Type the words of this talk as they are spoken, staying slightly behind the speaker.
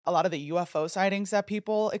A lot of the UFO sightings that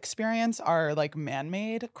people experience are like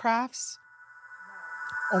man-made crafts.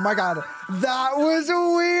 Oh my God, that was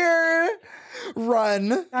weird. Run.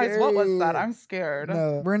 Guys, Gary. what was that? I'm scared.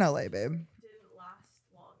 No, we're in LA, babe. Didn't last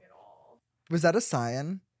long at all. Was that a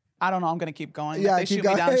sign? I don't know. I'm going to keep going. Yeah, if they keep shoot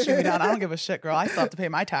me down, going. shoot me down. I don't give a shit, girl. I still have to pay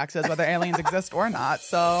my taxes, whether aliens exist or not.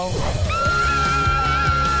 So,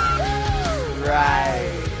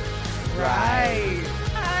 right.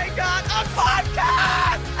 I got a podcast.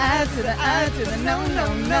 I to the no.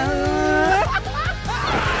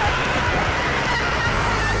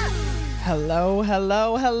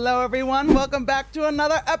 Hello, everyone. Welcome back to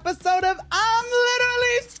another episode of I'm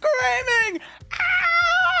Literally Screaming.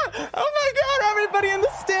 Ah! Oh my God, everybody in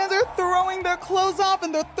the stands are throwing their clothes off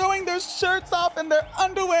and they're throwing their shirts off and their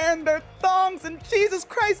underwear and their thongs. And Jesus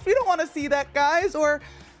Christ, we don't want to see that, guys. Or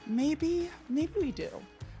maybe we do.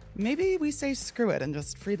 Maybe we say screw it and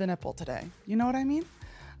just free the nipple today. You know what I mean?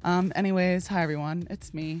 Anyways, hi everyone,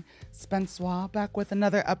 it's me, Spencer, back with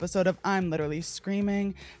another episode of I'm Literally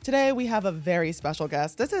Screaming. Today we have a very special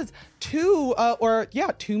guest. This is two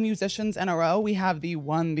musicians in a row. We have the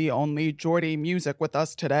one, the only Jordy Music with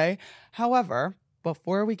us today. However,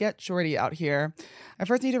 before we get Jordy out here, I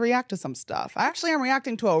first need to react to some stuff. I actually am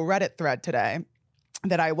reacting to a Reddit thread today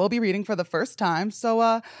that I will be reading for the first time.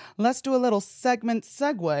 So let's do a little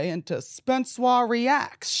segue into Spencer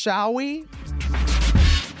Reacts, shall we?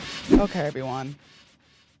 Okay, everyone.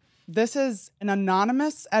 This is an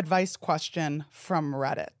anonymous advice question from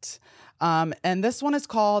Reddit. And this one is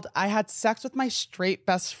called, I had sex with my straight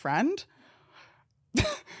best friend.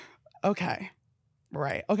 Okay.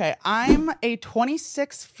 Right. Okay. I'm a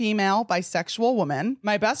 26 female bisexual woman.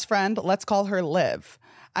 My best friend, let's call her Liv.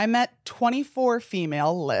 I met 24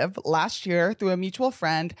 female Liv last year through a mutual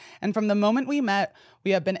friend. And from the moment we met,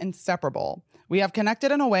 we have been inseparable. We have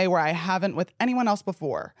connected in a way where I haven't with anyone else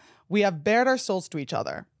before. We have bared our souls to each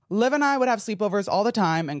other. Liv and I would have sleepovers all the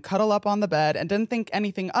time and cuddle up on the bed and didn't think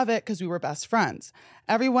anything of it because we were best friends.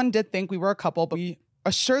 Everyone did think we were a couple, but we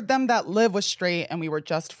assured them that Liv was straight and we were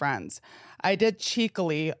just friends. I did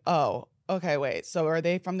cheekily, so are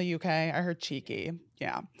they from the UK? I heard cheeky,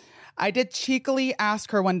 yeah. I did cheekily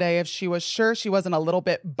ask her one day if she was sure she wasn't a little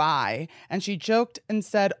bit bi, and she joked and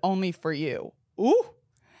said, only for you. Ooh.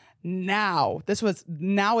 Now is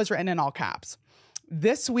written in all caps.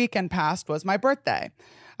 This weekend past was my birthday.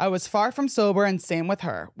 I was far from sober and same with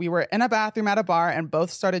her. We were in a bathroom at a bar and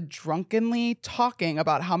both started drunkenly talking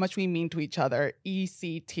about how much we mean to each other,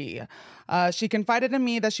 ECT. She confided in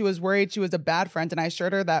me that she was worried she was a bad friend, and I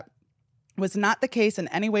assured her that was not the case in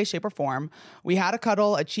any way, shape, or form. We had a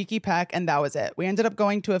cuddle, a cheeky peck, and that was it. We ended up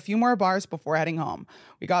going to a few more bars before heading home.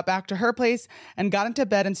 We got back to her place and got into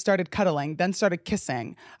bed and started cuddling, then started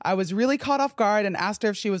kissing. I was really caught off guard and asked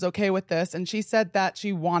her if she was okay with this, and she said that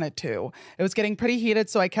she wanted to. It was getting pretty heated,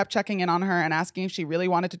 so I kept checking in on her and asking if she really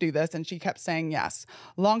wanted to do this, and she kept saying yes.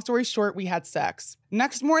 Long story short, we had sex.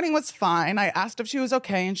 Next morning was fine. I asked if she was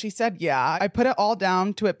okay, and she said yeah. I put it all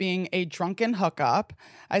down to it being a drunken hookup.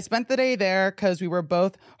 I spent the day there because we were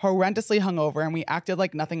both horrendously hungover and we acted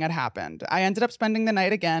like nothing had happened. I ended up spending the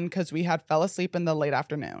night again because we had fell asleep in the late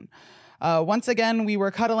afternoon. Once again, we were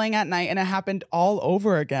cuddling at night and it happened all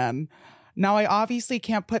over again. Now, I obviously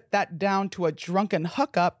can't put that down to a drunken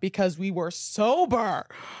hookup because we were sober.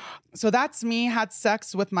 So that's me, had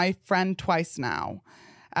sex with my friend twice now.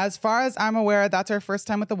 As far as I'm aware, that's our first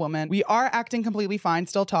time with a woman. We are acting completely fine,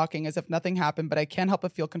 still talking as if nothing happened, but I can't help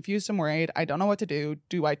but feel confused and worried. I don't know what to do.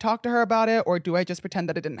 Do I talk to her about it or do I just pretend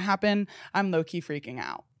that it didn't happen? I'm low-key freaking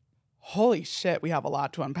out. Holy shit, we have a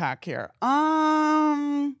lot to unpack here.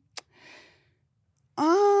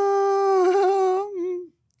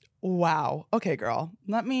 Wow. Okay, girl.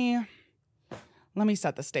 Let me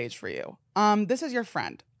set the stage for you. This is your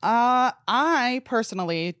friend. I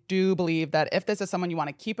personally do believe that if this is someone you want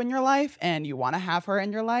to keep in your life and you want to have her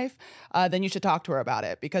in your life, then you should talk to her about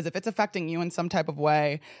it. Because if it's affecting you in some type of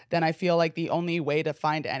way, then I feel like the only way to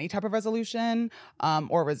find any type of resolution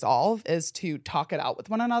or resolve is to talk it out with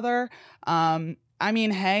one another. I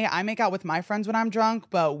mean, hey, I make out with my friends when I'm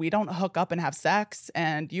drunk, but we don't hook up and have sex.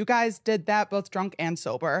 And you guys did that both drunk and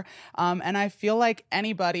sober. And I feel like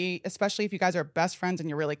anybody, especially if you guys are best friends and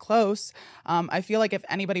you're really close, I feel like if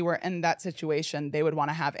anybody were in that situation, they would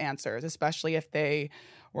want to have answers, especially if they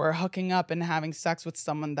were hooking up and having sex with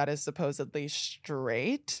someone that is supposedly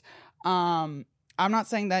straight. I'm not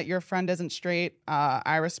saying that your friend isn't straight.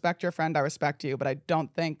 I respect your friend. I respect you. But I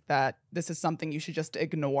don't think that this is something you should just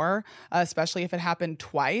ignore, especially if it happened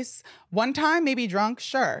twice. One time, maybe drunk,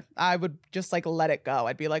 sure. I would just like let it go.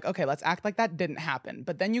 I'd be like, okay, let's act like that didn't happen.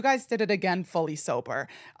 But then you guys did it again fully sober.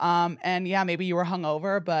 And yeah, maybe you were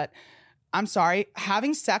hungover, but I'm sorry,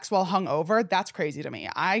 having sex while hungover, that's crazy to me.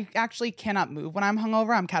 I actually cannot move when I'm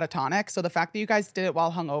hungover. I'm catatonic. So the fact that you guys did it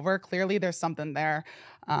while hungover, clearly there's something there.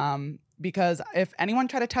 Because if anyone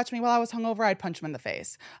tried to touch me while I was hungover, I'd punch them in the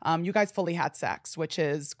face. You guys fully had sex, which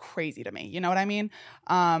is crazy to me. You know what I mean?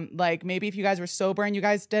 Like maybe if you guys were sober and you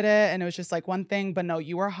guys did it and it was just like one thing, but no,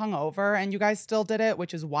 you were hungover and you guys still did it,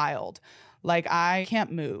 which is wild. Like I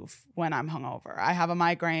can't move when I'm hungover. I have a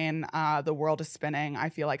migraine. The world is spinning. I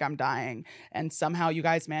feel like I'm dying. And somehow you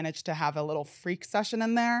guys managed to have a little freak session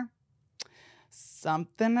in there.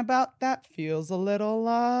 Something about that feels a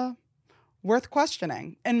little worth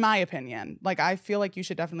questioning, in my opinion. Like I feel like you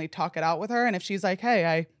should definitely talk it out with her. And if she's like, hey,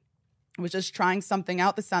 I was just trying something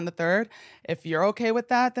out this on the third. If you're okay with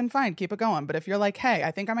that, then fine, keep it going. But if you're like, hey, I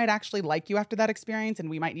think I might actually like you after that experience and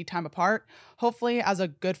we might need time apart, hopefully as a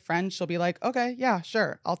good friend, she'll be like, okay, yeah,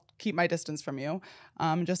 sure. I'll keep my distance from you.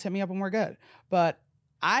 Just hit me up when we're good. But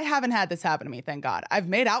I haven't had this happen to me, thank God. I've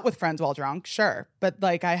made out with friends while drunk, sure. But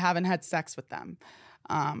like I haven't had sex with them.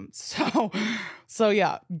 So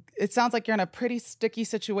yeah, it sounds like you're in a pretty sticky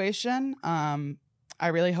situation. I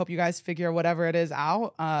really hope you guys figure whatever it is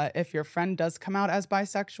out. If your friend does come out as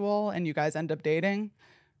bisexual and you guys end up dating,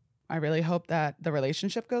 I really hope that the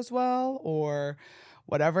relationship goes well or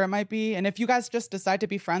whatever it might be. And if you guys just decide to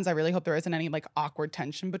be friends, I really hope there isn't any like awkward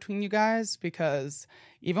tension between you guys, because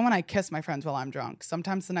even when I kiss my friends while I'm drunk,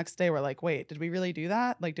 sometimes the next day we're like, wait, did we really do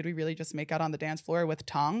that? Like, did we really just make out on the dance floor with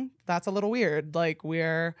tongue? That's a little weird. Like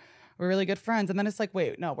we're really good friends. And then it's like,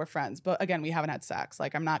 wait, no, we're friends. But again, we haven't had sex.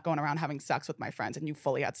 Like I'm not going around having sex with my friends and you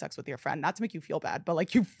fully had sex with your friend. Not to make you feel bad, but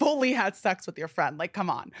like you fully had sex with your friend. Like, come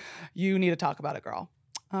on, you need to talk about it, girl.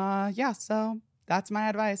 Yeah, so that's my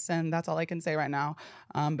advice, and that's all I can say right now.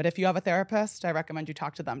 But if you have a therapist, I recommend you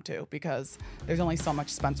talk to them too, because there's only so much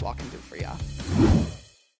Spence Walk can do for you.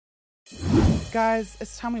 Guys,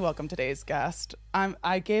 it's time we welcome today's guest.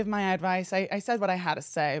 I gave my advice. I said what I had to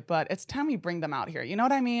say, but it's time we bring them out here. You know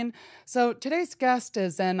what I mean? So today's guest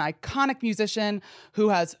is an iconic musician who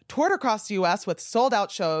has toured across the U.S. with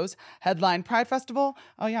sold-out shows, headlined Pride Festival.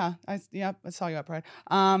 Oh, yeah. I saw you at Pride.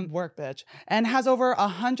 Work, bitch. And has over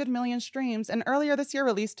 100 million streams, and earlier this year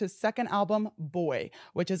released his second album, Boy,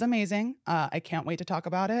 which is amazing. I can't wait to talk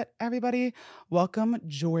about it. Everybody, welcome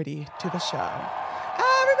Jordy to the show.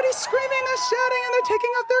 Everybody's screaming and shouting and they're taking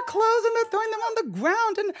off their clothes and they're throwing them on the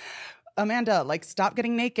ground. And Amanda, like, stop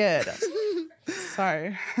getting naked.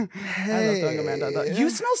 Sorry. Hey. I love throwing Amanda. You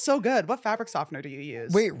smell so good. What fabric softener do you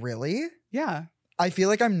use? Wait, really? Yeah. I feel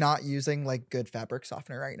like I'm not using like good fabric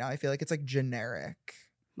softener right now. I feel like it's like generic.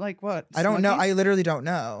 Like what? I don't know. Snuggies? I literally don't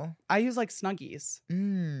know. I use like Snuggies.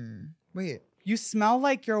 Wait. You smell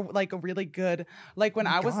like you're like a really good, like when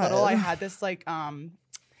I was little, I had this like,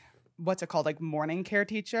 what's it called? Like morning care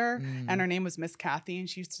teacher. And her name was Miss Kathy. And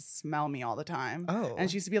she used to smell me all the time. Oh. And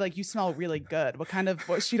she used to be like, you smell really good.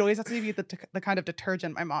 She'd always have to be the kind of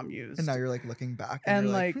detergent my mom used. And now you're like looking back And,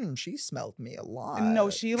 you're like, she smelled me a lot. No,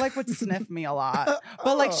 she like would sniff me a lot.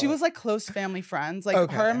 But like she was like close family friends. Like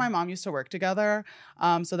Okay. her and my mom used to work together.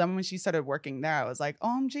 So then when she started working there, I was like,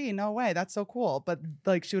 OMG, no way. That's so cool. But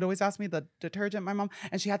like she would always ask me the detergent my mom.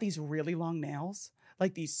 And she had these really long nails.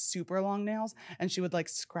 Like these super long nails, and she would like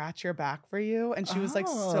scratch your back for you. And she was like,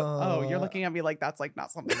 oh, you're looking at me like that's like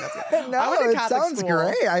not something that's good. No, it sounds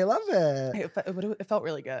great. I love it. It felt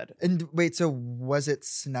really good. And wait, so was it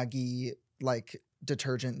Snuggie like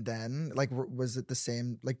detergent then? Like, was it the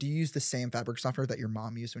same? Like, do you use the same fabric softener that your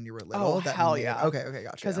mom used when you were little? Oh, hell yeah. Okay,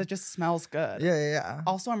 gotcha. Because it just smells good. Yeah.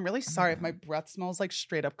 Also, I'm really sorry if my breath smells like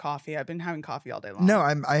straight up coffee. I've been having coffee all day long. No,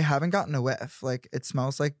 I haven't gotten a whiff. Like, it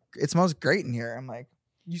smells great in here. I'm like,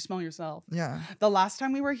 you smell yourself. Yeah. The last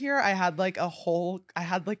time we were here, I had like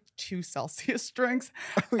 2 Celsius drinks.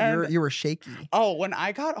 You were shaky. Oh, when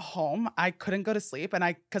I got home, I couldn't go to sleep,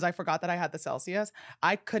 and because I forgot that I had the Celsius,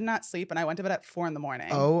 I could not sleep, and I went to bed at 4 a.m.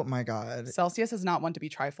 Oh my God. Celsius is not one to be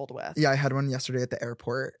trifled with. Yeah, I had one yesterday at the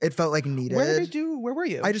airport. It felt like needed. Where were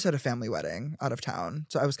you? I just had a family wedding out of town.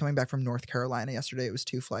 So I was coming back from North Carolina yesterday. It was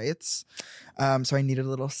 2 flights. So I needed a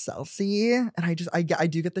little Celsi, and I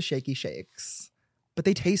do get the shaky shakes. But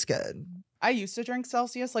they taste good. I used to drink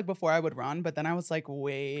Celsius like before I would run, but then I was like,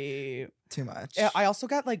 wait, Too much. I also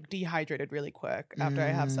get like dehydrated really quick after I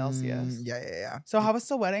have Celsius. Yeah. So how was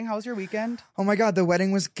the wedding? How was your weekend? Oh my God, the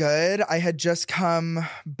wedding was good. I had just come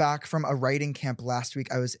back from a writing camp last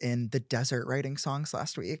week. I was in the desert writing songs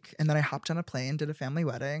last week. And then I hopped on a plane, did a family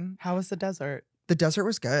wedding. How was the desert? The desert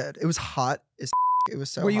was good. It was hot as it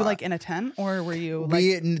was so Were you hot. like in a tent or were you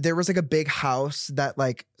like There was like a big house that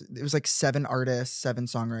like, it was like 7 artists, 7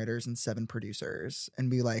 songwriters, and 7 producers.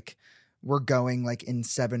 And we like were going like in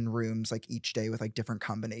 7 rooms like each day with like different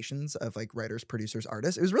combinations of like writers, producers,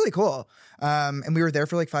 artists. It was really cool. And we were there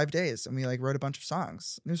for like 5 days and we like wrote a bunch of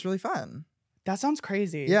songs. It was really fun. that sounds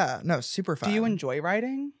crazy. Yeah, no, super fun. Do you enjoy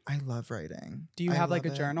writing? I love writing. Do you I have like a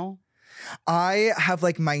love it. journal? I have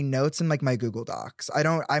like my notes and like my Google Docs.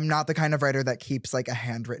 I'm not the kind of writer that keeps like a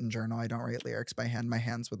handwritten journal. I don't write lyrics by hand. My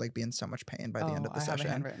hands would like be in so much pain by the end of the I session. have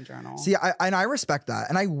a handwritten journal. See, I respect that.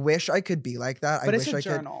 And I wish I could be like that. But I it's wish a I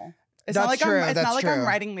could. journal. It's That's not like true, I'm that's I'm true.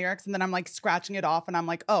 writing lyrics and then I'm like scratching it off and I'm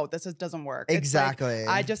like, oh, doesn't work. It's like, Exactly.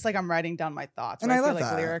 I just like I'm writing down my thoughts. And So I I feel love like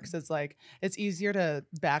that. lyrics is like it's easier to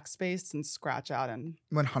backspace and scratch out and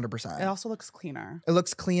 100%. it also looks cleaner. It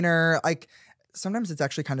looks cleaner. Like sometimes it's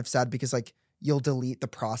actually kind of sad because like you'll delete the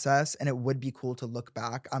process and it would be cool to look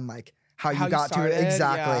back on like how you got to started, it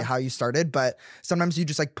exactly yeah. how you started, but sometimes you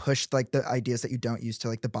just like push like the ideas that you don't use to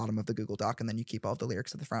like the bottom of the Google Doc and then you keep all the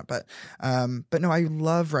lyrics at the front. But no, I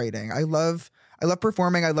love writing. I love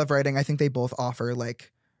performing. I love writing. I think they both offer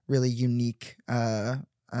like really unique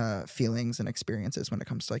feelings and experiences when it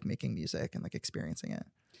comes to like making music and like experiencing it.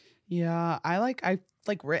 Yeah, I've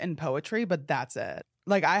written poetry, but that's it.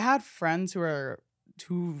 Like I had friends who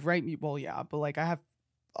write me. Well, yeah, but like I have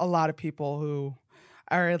a lot of people who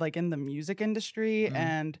are like in the music industry,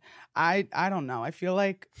 and I don't know. I feel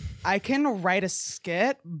like I can write a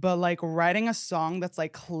skit, but like writing a song that's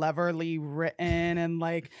like cleverly written and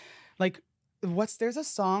like there's a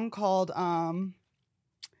song called I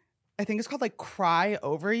think it's called like "Cry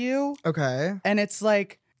Over You," Okay. and it's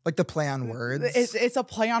like. Like the play on words. It's a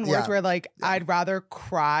play on words Yeah. where like I'd rather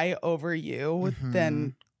cry over you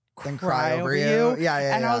than cry over you.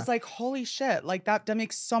 Yeah. And I was like, holy shit, like that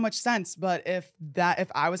makes so much sense. But if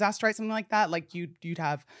I was asked to write something like that, like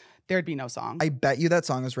there'd be no song. I bet you that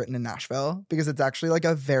song was written in Nashville because it's actually like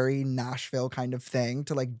a very Nashville kind of thing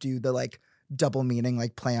to like do the like double meaning,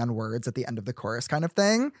 like play on words at the end of the chorus kind of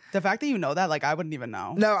thing. The fact that you know that, like I wouldn't even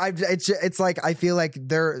know. No, it's like I feel like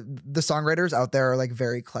the songwriters out there are like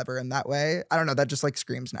very clever in that way. I don't know, that just like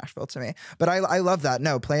screams Nashville to me. But I love that.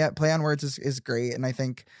 No, play on words is great, and I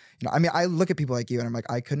think I mean I look at people like you and I'm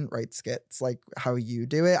like I couldn't write skits like how you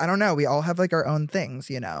do it. I don't know. We all have like our own things,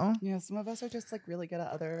 you know. Yeah, some of us are just like really good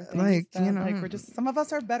at other things. Like, that, you know. like some of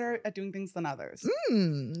us are better at doing things than others.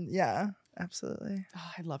 Yeah, absolutely.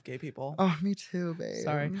 Oh, I love gay people. Oh, me too, babe.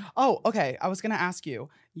 Sorry. Oh, okay. I was gonna ask you.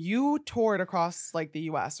 You toured across like the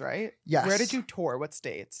U.S., right? Yes. Where did you tour? What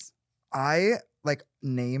states? I like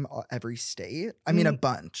name every state. I mean, a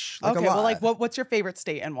bunch. Like Okay. a lot. Well, like, what's your favorite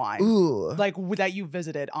state and why? Ooh. Like that you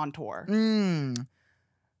visited on tour.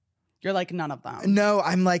 You're like none of them. No,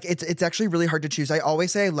 I'm like it's actually really hard to choose. I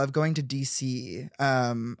always say I love going to DC.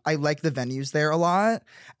 I like the venues there a lot,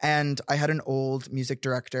 and I had an old music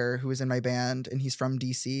director who was in my band, and he's from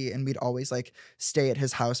DC, and we'd always like stay at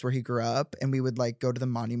his house where he grew up, and we would like go to the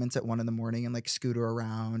monuments at 1 a.m. and like scooter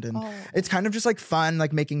around, and it's kind of just like fun,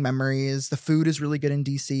 like making memories. The food is really good in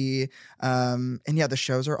DC, and yeah, the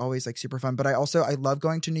shows are always like super fun. But I love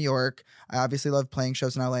going to New York. I obviously love playing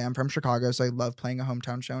shows in LA. I'm from Chicago, so I love playing a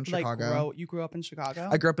hometown show in Chicago. You grew up in Chicago?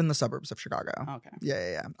 I grew up in the suburbs of Chicago. Okay.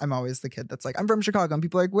 Yeah. I'm always the kid that's like, I'm from Chicago. And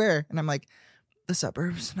people are like, where? And I'm like, the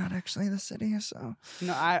suburbs, not actually the city. So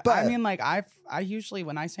no, I mean like I usually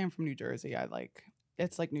when I say I'm from New Jersey,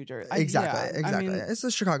 it's like New Jersey. Exactly. I mean, it's the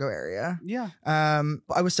Chicago area. Yeah.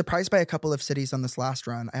 I was surprised by a couple of cities on this last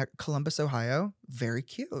run. Columbus, Ohio, very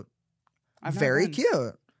cute. Very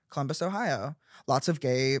cute. Columbus, Ohio. Lots of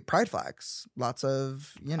gay pride flags. Lots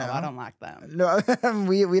of, you know. Oh, I don't like them. No,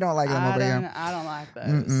 we don't like them over here. I don't like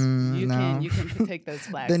those. You can take those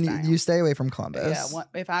flags Then down. you stay away from Columbus. Yeah,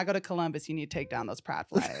 if I go to Columbus, you need to take down those pride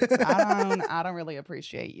flags. I don't really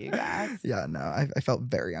appreciate you guys. Yeah, no, I felt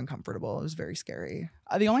very uncomfortable. It was very scary.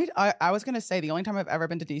 I was gonna say the only time I've ever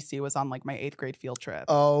been to DC was on like my 8th grade field trip.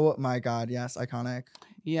 Oh my God, yes, iconic.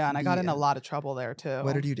 Yeah, and I got in a lot of trouble there too.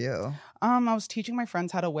 What did you do? I was teaching my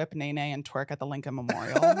friends how to whip nae nae and twerk at the Lincoln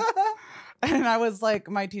Memorial. And I was like,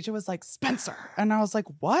 my teacher was like, Spencer. And I was like,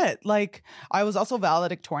 what? Like, I was also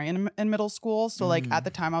valedictorian in middle school. So like at the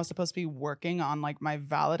time I was supposed to be working on like my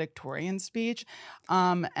valedictorian speech.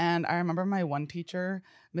 And I remember my one teacher,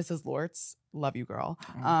 Mrs. Lortz, love you, girl.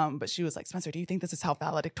 But she was like, Spencer, do you think this is how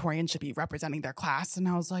valedictorian should be representing their class? And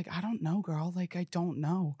I was like, I don't know, girl. Like, I don't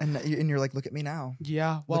know. And you're like, look at me now.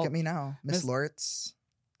 Yeah. Well, look at me now. Miss Lortz.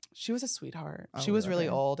 She was a sweetheart. Oh, she was really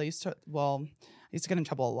okay. old. I used to get in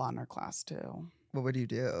trouble a lot in her class too. What would you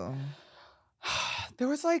do? There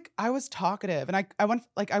was like, I was talkative, and I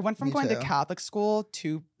went from Me going to too. Catholic school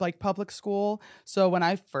to like public school. So when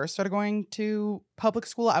I first started going to public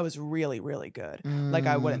school, I was really, really good. Like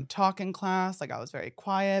I wouldn't talk in class. Like I was very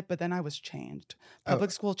quiet, but then I was changed.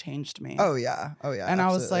 Public school changed me. Oh yeah. And absolutely. I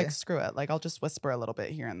was like, screw it. Like I'll just whisper a little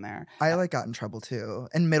bit here and there. I like got in trouble too.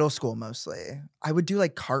 In middle school mostly. I would do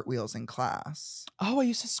like cartwheels in class. Oh, I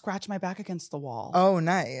used to scratch my back against the wall. Oh,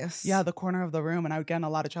 nice. Yeah, the corner of the room, and I would get in a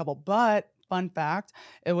lot of trouble. But fun fact,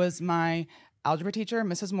 it was my algebra teacher,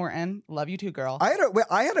 Mrs. Morton. Love you too, girl.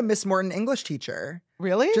 I had a Miss Morton English teacher.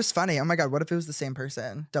 Really? Just funny. Oh my God, what if it was the same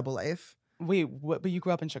person? Double life. Wait, but you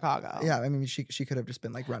grew up in Chicago. Yeah, I mean, she could have just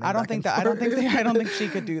been like running. I don't back think and that. I don't think. forth. I don't think she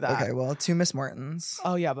could do that. Okay, well, 2 Miss Mortons.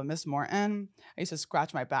 Oh yeah, but Miss Morton, I used to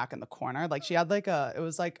scratch my back in the corner. Like she had it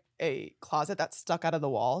was like a closet that stuck out of the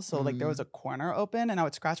wall. So like there was a corner open, and I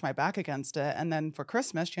would scratch my back against it. And then for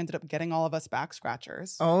Christmas, she ended up getting all of us back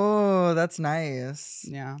scratchers. Oh, that's nice.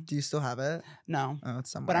 Yeah. Do you still have it? No. Oh, it's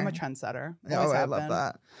somewhere. But I'm a trendsetter. Yeah, Always I have love been.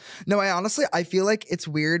 that. No, I feel like it's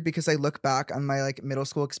weird because I look back on my like middle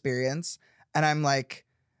school experience and I'm like,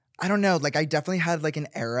 I don't know, like I definitely had like an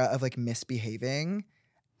era of like misbehaving.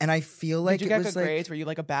 And I feel like Did you get it was good like, grades? Were you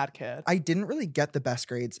like a bad kid? I didn't really get the best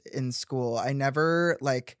grades in school. I never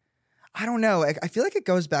like, I don't know. I feel like it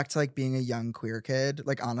goes back to like being a young queer kid.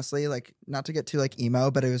 Like honestly, like not to get too like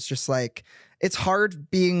emo, but it was just like, it's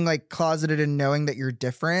hard being like closeted and knowing that you're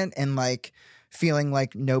different and like feeling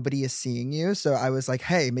like nobody is seeing you. So I was like,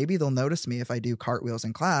 hey, maybe they'll notice me if I do cartwheels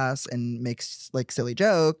in class and make like silly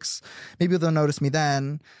jokes. Maybe they'll notice me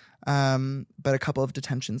then. But a couple of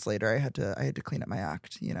detentions later, I had to clean up my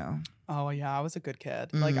act, you know. Oh yeah, I was a good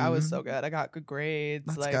kid. Like I was so good. I got good grades.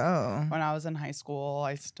 Let's like go. when I was in high school,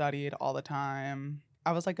 I studied all the time.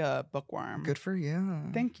 I was like a bookworm. Good for you.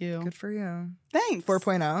 Thank you. Good for you. Thanks.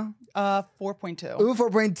 4.0. 4.2. Ooh,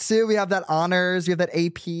 4.2. We have that honors. We have that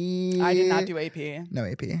AP. I did not do AP. No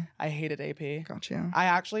AP. I hated AP. Got you. I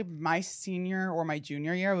actually, my senior or my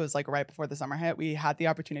junior year was like right before the summer hit. We had the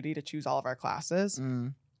opportunity to choose all of our classes.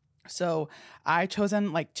 So I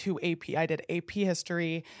chosen like 2 AP. I did AP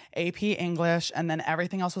history, AP English, and then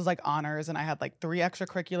everything else was like honors. And I had like 3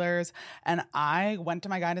 extracurriculars. And I went to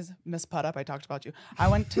my guidance, Miss Putup, I talked about you. I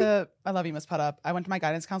love you, Miss Putup. I went to my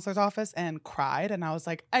guidance counselor's office and cried. And I was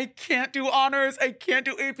like, I can't do honors. I can't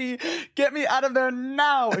do AP. Get me out of there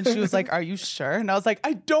now. And she was like, are you sure? And I was like,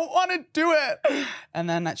 I don't want to do it. And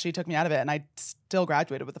then she took me out of it. And I still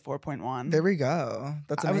graduated with a 4.1. There we go.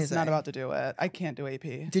 That's amazing. I was not about to do it. I can't do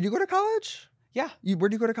AP. Did you go to college? Yeah.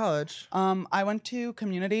 Where'd you go to college? I went to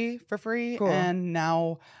community for free, Cool. and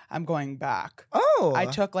now I'm going back. Oh. I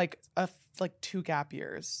took like 2 gap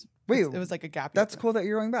years. Wait, it was like a gap year. That's cool that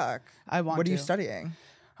you're going back. I want What are to. you studying?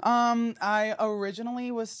 I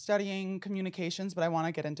originally was studying communications, but I want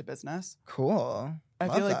to get into business. Cool. I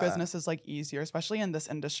Love feel like that. business is like easier, especially in this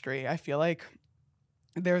industry. I feel like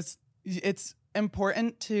it's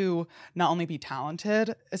important to not only be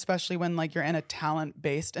talented, especially when like you're in a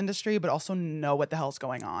talent-based industry, but also know what the hell's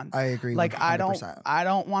going on. I agree. Like 100%. I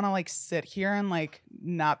don't want to like sit here and like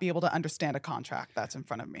not be able to understand a contract that's in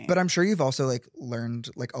front of me. But I'm sure you've also like learned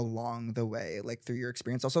like along the way, like through your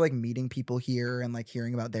experience, also like meeting people here and like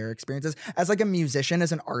hearing about their experiences. As like a musician,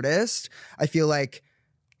 as an artist, I feel like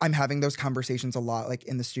I'm having those conversations a lot, like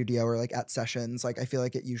in the studio or like at sessions. Like I feel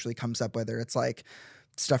like it usually comes up whether it's like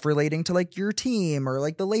stuff relating to like your team or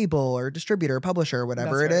like the label or distributor, publisher, or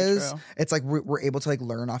whatever That's it very is. true. It's like we're able to like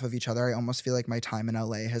learn off of each other. I almost feel like my time in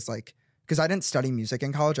LA has like, because I didn't study music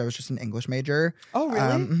in college. I was just an English major. Oh,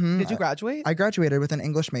 really? Did you graduate? I graduated with an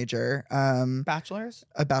English major. Bachelor's?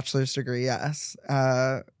 A bachelor's degree, yes.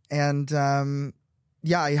 Yeah,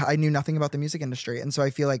 I knew nothing about the music industry. And so I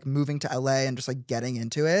feel like moving to LA and just like getting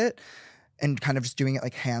into it and kind of just doing it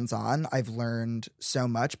like hands-on, I've learned so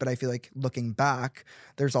much. But I feel like looking back,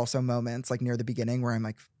 there's also moments like near the beginning where I'm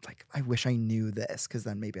like I wish I knew this, because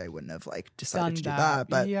then maybe I wouldn't have like decided to do that.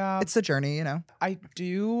 But yeah. it's the journey, you know? I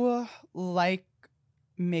do like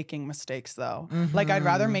making mistakes though. Like I'd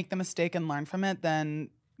rather make the mistake and learn from it than,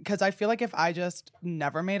 because I feel like if I just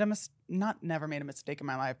never made a mistake in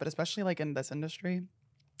my life, but especially like in this industry,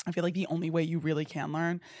 I feel like the only way you really can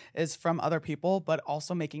learn is from other people, but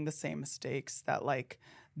also making the same mistakes that like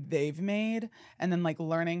they've made, and then like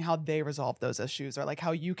learning how they resolve those issues, or like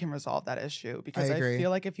how you can resolve that issue. Because I I agree. feel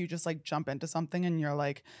like if you just like jump into something and you're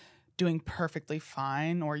like doing perfectly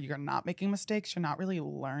fine, or you're not making mistakes, you're not really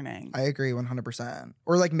learning. I agree 100%.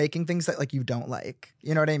 Or like making things that like you don't like.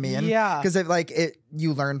 You know what I mean? Yeah. Because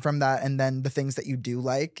you learn from that, and then the things that you do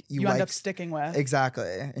like, You like end up sticking with.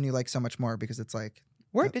 exactly, and you like so much more because it's like.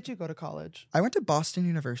 Where did you go to college? I went to Boston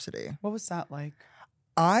University. What was that like?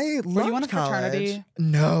 I loved Were you in a college. fraternity?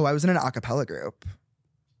 No, I was in an a cappella group.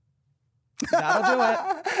 That'll do it.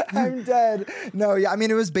 I'm dead. No, yeah. I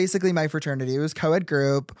mean, it was basically my fraternity. It was co-ed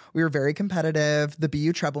group. We were very competitive. The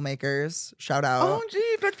BU Troublemakers. Shout out. Oh,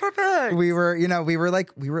 gee, that's perfect. We were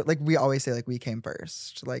we always say like we came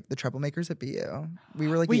first. Like the Troublemakers at BU. We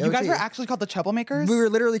were like Wait, the you guys OG. were actually called the Troublemakers? We were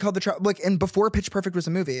literally called and before Pitch Perfect was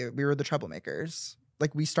a movie, we were the Troublemakers.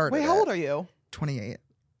 Like we started. Wait, how old are you? 28.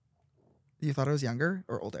 You thought I was younger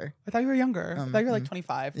or older? I thought you were younger. I thought you were like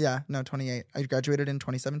 25. Yeah, no, 28. I graduated in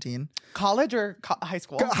 2017. College or high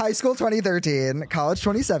school? High school 2013, college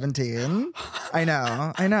 2017. I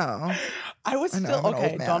know. I was I'm still an okay.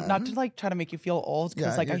 old Don't not man. to like try to make you feel old,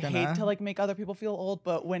 because Yeah, like I you're hate gonna. to like make other people feel old.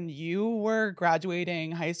 But when you were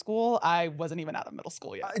graduating high school, I wasn't even out of middle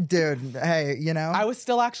school yet. Dude, hey, you know. I was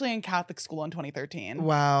still actually in Catholic school in 2013.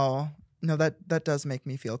 Wow. No, that does make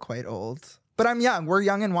me feel quite old. But I'm young. We're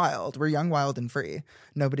young and wild. We're young, wild, and free.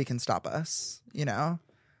 Nobody can stop us, you know?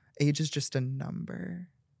 Age is just a number.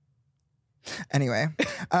 Anyway.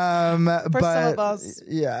 Some but of us.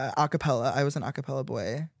 yeah, acapella. I was an acapella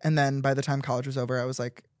boy. And then by the time college was over, I was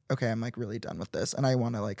like, okay, I'm like really done with this. And I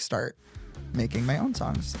want to like start making my own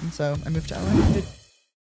songs. And so I moved to LA.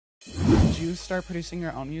 Did you start producing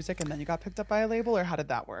your own music and then you got picked up by a label, or how did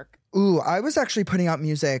that work? Ooh, I was actually putting out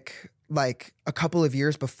music like a couple of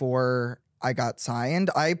years before I got signed.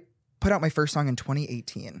 I put out my first song in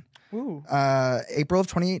 2018, Ooh. April of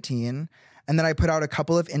 2018. And then I put out a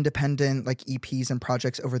couple of independent like EPs and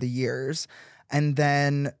projects over the years. And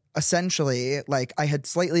then essentially like I had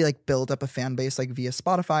slightly like built up a fan base like via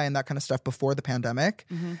Spotify and that kind of stuff before the pandemic.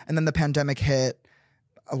 Mm-hmm. And then the pandemic hit.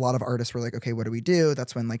 A lot of artists were like, okay, what do we do?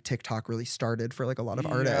 That's when like TikTok really started for like a lot of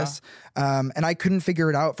artists. And I couldn't figure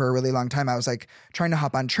it out for a really long time. I was like trying to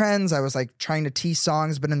hop on trends. I was like trying to tease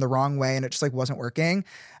songs, but in the wrong way. And it just like wasn't working.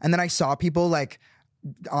 And then I saw people like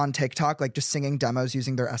on TikTok, like just singing demos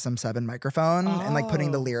using their SM7 microphone and like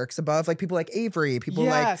putting the lyrics above, like people like Avery, people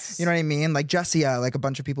like, you know what I mean? Like Jessia, like a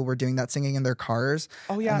bunch of people were doing that singing in their cars.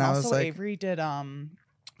 Oh yeah. And I also was like, Avery did,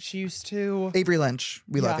 she used to. Avery Lynch,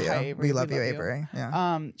 we love you. Hi, Avery. We love you, Avery.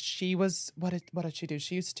 Yeah. She was what did she do?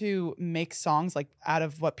 She used to make songs like out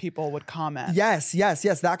of what people would comment. Yes,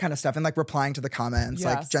 that kind of stuff, and like replying to the comments.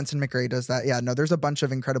 Like Yes. Jensen McRae does that. Yeah, no, there's a bunch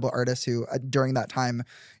of incredible artists who during that time,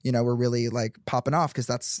 you know, were really like popping off because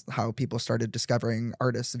that's how people started discovering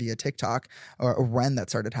artists via TikTok, or when that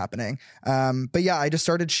started happening. But yeah, I just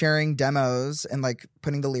started sharing demos and like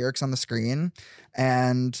putting the lyrics on the screen,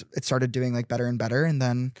 and it started doing like better and better, and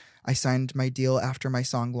then I signed my deal after my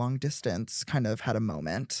song Long Distance kind of had a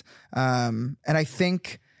moment. And I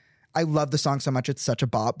think I love the song so much. It's such a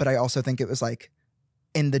bop, but I also think it was like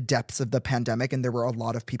in the depths of the pandemic and there were a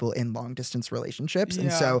lot of people in long distance relationships.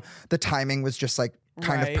 And so the timing was just like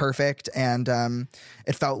kind of perfect. And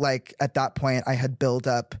it felt like at that point I had built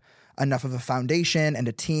up enough of a foundation and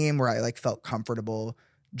a team where I like felt comfortable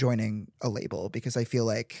joining a label, because I feel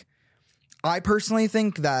like I personally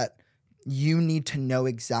think that you need to know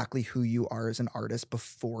exactly who you are as an artist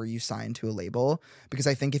before you sign to a label, because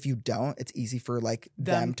I think if you don't, it's easy for like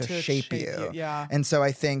them to shape you. Yeah. And so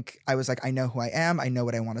I think I was like, I know who I am. I know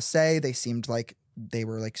what I want to say. They seemed like they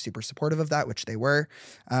were like super supportive of that, which they were.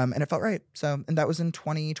 And it felt right. So, and that was in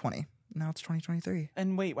 2020. Now it's 2023.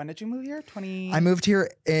 And wait, when did you move here? I moved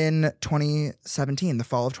here in 2017, the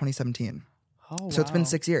fall of 2017. Oh, So it's been wow.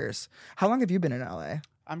 6 years. How long have you been in LA?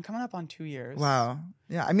 I'm coming up on 2 years. Wow.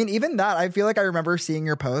 Yeah. I mean, even that, I feel like I remember seeing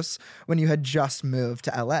your posts when you had just moved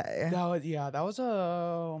to LA. That was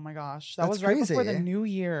oh my gosh. That That's was right before the crazy. new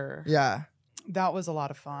year. Yeah. That was a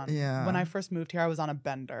lot of fun. Yeah. When I first moved here, I was on a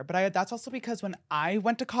bender. But that's also because when I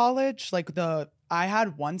went to college, like I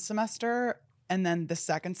had one semester, and then the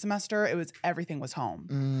second semester, everything was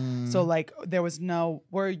home. So like there was no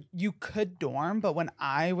where you could dorm, but when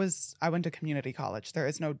I went to community college, there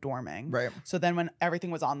is no dorming. Right. So then when everything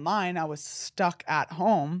was online, I was stuck at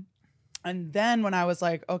home. And then when I was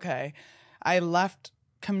like, okay, I left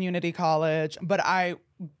community college, but I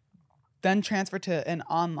then transferred to an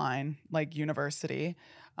online like university.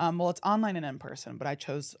 Well, it's online and in person, but I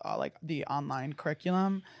chose like the online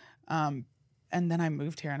curriculum. And then I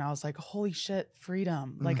moved here and I was like, holy shit,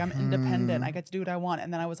 freedom. Like I'm independent. I get to do what I want.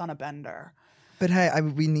 And then I was on a bender. But hey,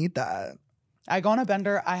 we need that. I go on a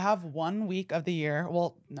bender. I have 1 week of the year.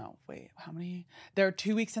 Well, no, wait, how many? There are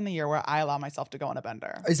 2 weeks in the year where I allow myself to go on a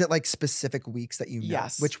bender. Is it like specific weeks that you know?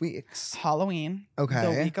 Yes. Which weeks? Halloween. Okay.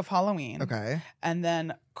 The week of Halloween. Okay. And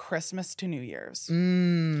then Christmas to New Year's.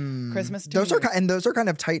 Christmas to those New are Year's. and those are kind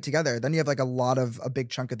of tight together. Then you have like a big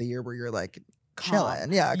chunk of the year where you're like Calm.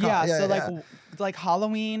 chilling. Yeah. So like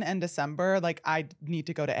Halloween and December, like I need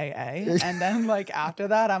to go to AA. And then like after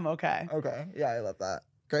that, I'm okay. Okay. Yeah, I love that.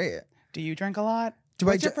 Great. Do you drink a lot?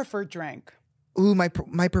 What's your preferred drink? Ooh, my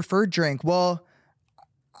preferred drink. Well,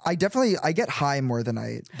 I get high more than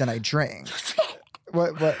I drink.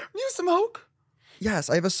 What? You smoke? Yes,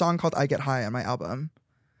 I have a song called "I Get High" on my album.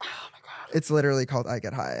 Oh my god! It's literally called "I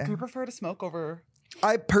Get High." Do you prefer to smoke over?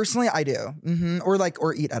 I do.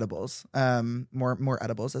 Or eat edibles. More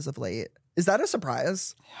edibles as of late. Is that a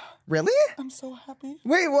surprise? Really? I'm so happy.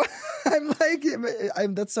 Wait, what?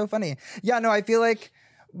 That's so funny. Yeah, no, I feel like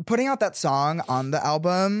putting out that song on the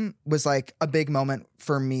album was like a big moment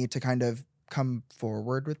for me to kind of come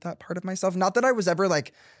forward with that part of myself. Not that I was ever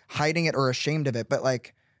like hiding it or ashamed of it, but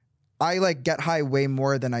like I like get high way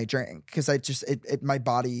more than I drink because I just my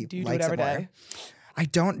body do you likes do it every more. day? I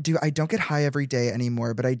don't get high every day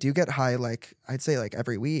anymore, but I do get high like I'd say like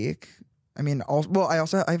every week. I mean, I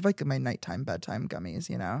have like my nighttime bedtime gummies,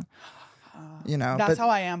 you know. That's how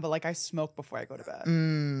I am, but like I smoke before I go to bed,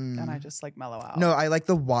 and I just like mellow out. No, I like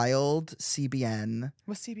the wild CBN.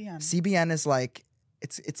 What's CBN? CBN is like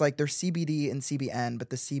it's like there's CBD and CBN, but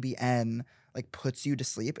the CBN like puts you to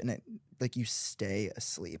sleep and it like you stay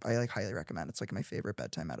asleep. I like highly recommend. It's like my favorite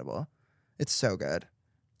bedtime edible. It's so good.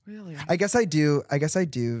 Really? I guess I do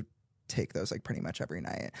take those like pretty much every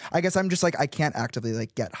night. I guess I'm just like I can't actively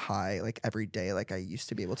like get high like every day like I used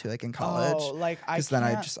to be able to like in college. Oh, like I because then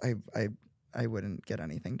I wouldn't get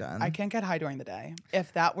anything done. I can't get high during the day.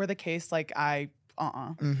 If that were the case, like I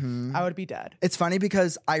would be dead. It's funny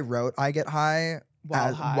because I wrote I Get High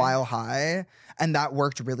while high, and that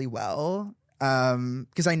worked really well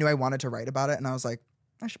because I knew I wanted to write about it, and I was like,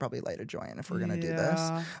 I should probably light a joint if we're gonna do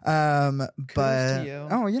this. But to you.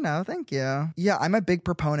 Oh, thank you. Yeah, I'm a big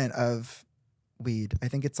proponent of weed. I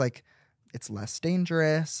think it's like it's less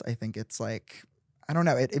dangerous. I think it's like I don't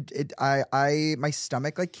know. My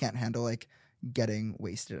stomach like can't handle like getting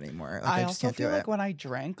wasted anymore. Like, I just also can't do feel it. like when I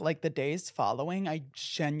drink, like the days following, I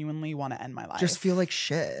genuinely want to end my life. Just feel like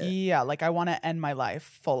shit. Yeah, like I want to end my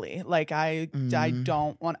life fully. Like I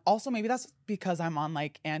don't want. Also, maybe that's because I'm on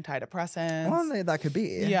like antidepressants. Well, that could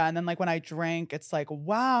be. Yeah, and then like when I drink, it's like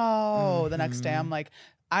wow. The next day, I'm like.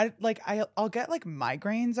 I'll get like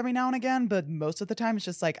migraines every now and again, but most of the time it's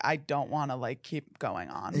just like I don't want to like keep going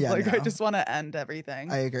on. Yeah, like no. I just want to end everything.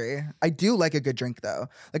 I agree. I do like a good drink though.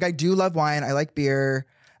 Like I do love wine. I like beer.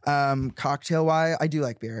 Cocktail wine. I do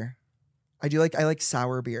like beer. I like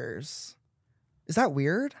sour beers. Is that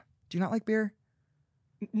weird? Do you not like beer?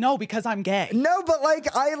 No, because I'm gay. No, but like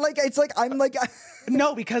it's like I'm like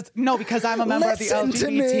no, because I'm a member of the listen to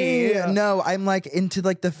LGBT. me. No, I'm like into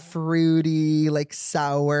like the fruity, like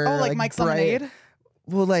sour. Oh, like Mike's lemonade?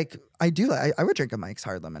 Well, like I do. I would drink a Mike's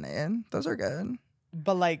Hard Lemonade. Those are good.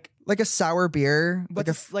 But like a sour beer.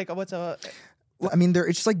 what's I mean,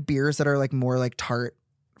 it's just like beers that are like more like tart,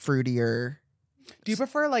 fruitier. Do you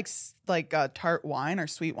prefer like tart wine or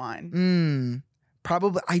sweet wine?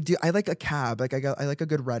 Probably I do. I like a cab. Like I like a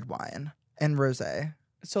good red wine and rosé.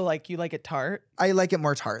 So like you like it tart? I like it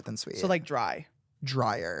more tart than sweet. So like dry.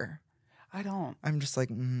 Drier. I don't. I'm just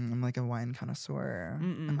like I'm like a wine connoisseur.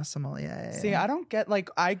 I'm a sommelier. See, I don't get like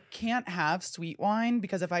I can't have sweet wine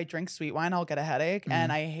because if I drink sweet wine, I'll get a headache,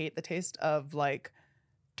 and I hate the taste of like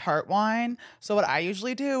tart wine. So what I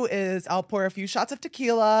usually do is I'll pour a few shots of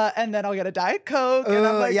tequila, and then I'll get a Diet Coke, and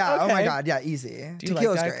I'm like, yeah, okay. oh my god, yeah, easy. Do you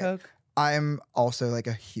Tequila's like Diet great. Coke? I'm also like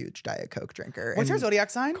a huge Diet Coke drinker. What's your zodiac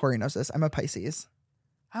sign? Corey knows this. I'm a Pisces.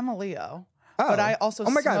 I'm a Leo. Oh. But I also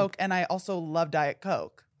my God. smoke and I also love Diet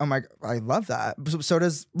Coke. Oh my, I love that. So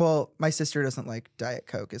does, my sister doesn't like Diet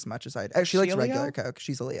Coke as much as I do. She likes regular Coke.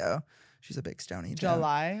 She's a Leo. She's a big stony.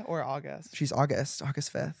 July or August? She's August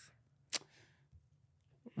 5th.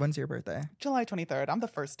 When's your birthday? July 23rd. I'm the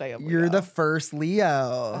first day of Leo. You're the first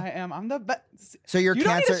Leo. I am. I'm the best. So you're You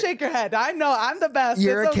Cancer. don't need to shake your head. I know. I'm the best.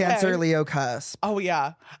 You're It's a okay. Cancer Leo cusp. Oh,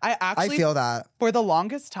 yeah. I feel that. For the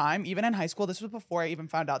longest time, even in high school, this was before I even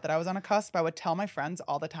found out that I was on a cusp, I would tell my friends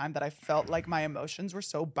all the time that I felt like my emotions were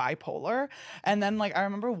so bipolar. And then, like, I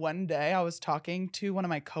remember one day I was talking to one of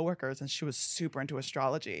my coworkers and she was super into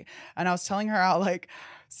astrology. And I was telling her how, like,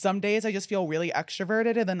 some days I just feel really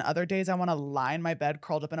extroverted, and then other days I want to lie in my bed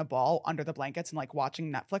curled up in a ball under the blankets and like watching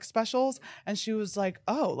Netflix specials. And she was like,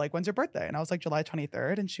 oh, like, when's your birthday? And I was like, July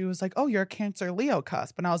 23rd. And she was like, oh, you're a Cancer Leo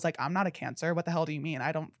cusp. And I was like, I'm not a Cancer. What the hell do you mean?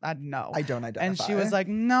 I know. I don't identify. And she was like,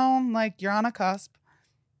 no, like, you're on a cusp.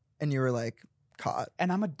 And you were like, caught.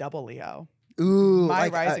 And I'm a double Leo. Ooh. My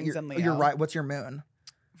like, rising's in Leo. You're right. What's your moon?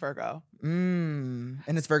 Virgo. And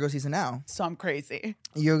it's Virgo season now. So I'm crazy.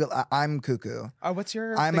 I'm cuckoo. Oh, what's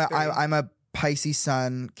your I'm big three? I'm a Pisces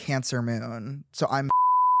sun, Cancer moon. So I'm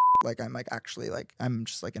actually like I'm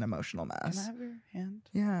just like an emotional mess. Can I have your hand?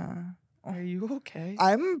 Yeah. Are you okay?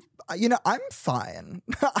 I'm fine.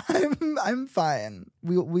 I'm fine.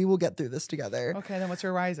 We will get through this together. Okay, then what's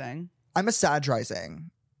your rising? I'm a Sag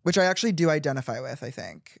rising, which I actually do identify with, I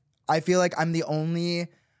think. I feel like I'm the only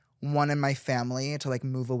one in my family to like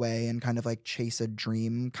move away and kind of like chase a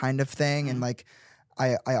dream kind of thing. And like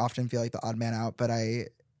I often feel like the odd man out, but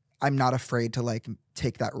I'm not afraid to like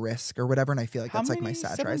take that risk or whatever. And I feel like that's like my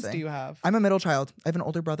Sag siblings rising. Do you have? I'm a middle child. I have an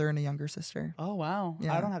older brother and a younger sister. Oh wow.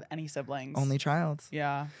 Yeah. I don't have any siblings. Only child.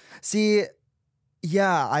 Yeah. See,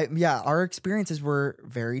 our experiences were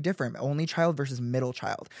very different. Only child versus middle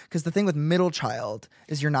child. Because the thing with middle child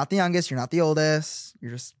is you're not the youngest, you're not the oldest,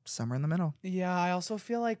 you're just somewhere in the middle. Yeah, I also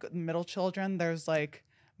feel like middle children, there's like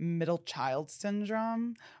middle child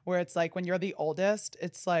syndrome where it's like when you're the oldest,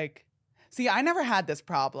 it's like, see, I never had this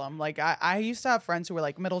problem. Like I used to have friends who were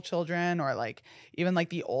like middle children or like even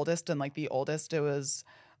like the oldest, and like the oldest, it was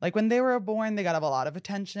like when they were born, they got a lot of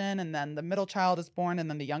attention, and then the middle child is born, and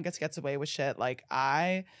then the youngest gets away with shit. Like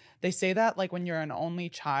they say that like when you're an only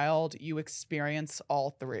child, you experience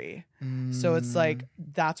all three. So it's like,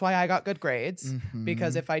 that's why I got good grades,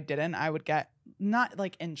 because if I didn't, I would get not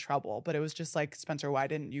like in trouble, but it was just like, Spencer, why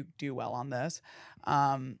didn't you do well on this?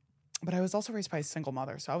 But I was also raised by a single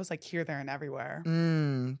mother, so I was like here, there, and everywhere.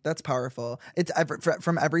 That's powerful. It's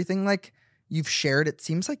from everything like you've shared, it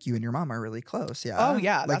seems like you and your mom are really close. Yeah. Oh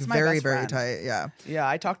yeah, like that's my very best very friend. tight. Yeah. Yeah,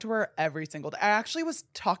 I talk to her every single day. I actually was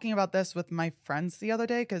talking about this with my friends the other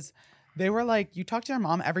day because they were like, "You talk to your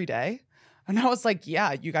mom every day?" And I was like,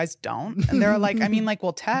 "Yeah, you guys don't." And they were like, "I mean, like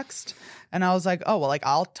we'll text." And I was like, "Oh well, like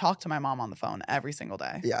I'll talk to my mom on the phone every single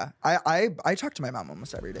day." Yeah. I talk to my mom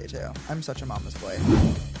almost every day too. I'm such a mama's boy.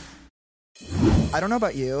 I don't know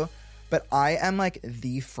about you, but I am like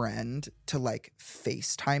the friend to like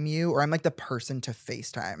FaceTime you, or I'm like the person to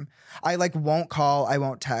FaceTime. I like won't call, I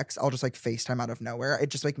won't text. I'll just like FaceTime out of nowhere. It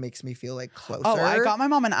just like makes me feel like closer. Oh, I got my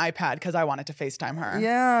mom an iPad because I wanted to FaceTime her.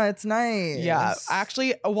 Yeah, it's nice. Yeah,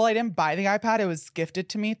 actually, well, I didn't buy the iPad. It was gifted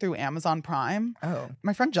to me through Amazon Prime. Oh.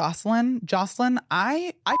 My friend Jocelyn,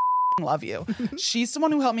 I love you. She's the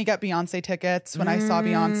one who helped me get Beyonce tickets when I saw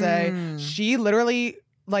Beyonce. She literally,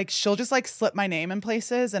 like, she'll just like slip my name in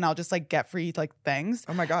places and I'll just like get free like things.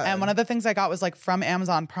 Oh my God. And one of the things I got was like from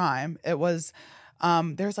Amazon Prime. It was,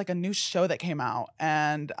 there's like a new show that came out,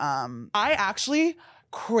 and I actually,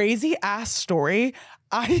 crazy ass story,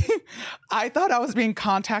 I thought I was being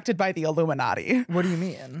contacted by the Illuminati. What do you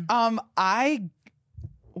mean?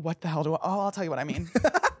 What the hell do I, oh, I'll tell you what I mean.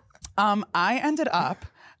 I ended up,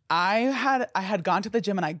 I had gone to the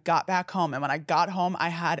gym and I got back home. And when I got home,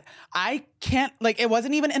 it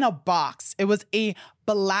wasn't even in a box. It was a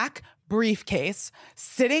black briefcase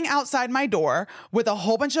sitting outside my door with a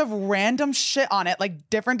whole bunch of random shit on it, like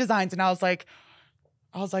different designs. And I was like,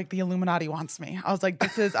 the Illuminati wants me.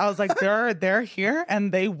 They're here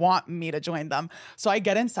and they want me to join them. So I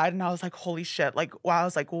get inside and I was like, holy shit. Like, wow. I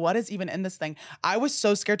was like, what is even in this thing? I was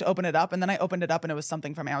so scared to open it up. And then I opened it up and it was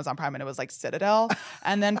something from Amazon Prime, and it was like Citadel.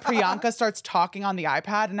 And then Priyanka starts talking on the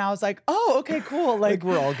iPad and I was like, oh, okay, cool. Like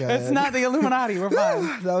we're all good. It's not the Illuminati. We're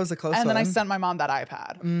fine. That was a close one. And then I sent my mom that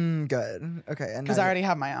iPad. Good. Okay. Because I already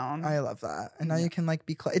have my own. I love that. And now you can like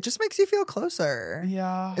be it just makes you feel closer.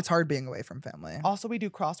 Yeah. It's hard being away from family. Also, we do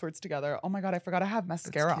crosswords together. Oh my God, I forgot I have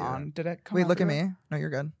mascara on. Did it come Wait, out look at through? me. No, you're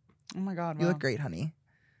good. Oh my God. You wow. look great, honey.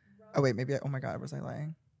 Oh wait, maybe oh my God, was I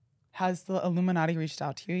lying? Has the Illuminati reached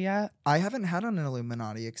out to you yet? I haven't had an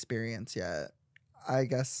Illuminati experience yet. I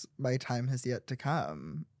guess my time has yet to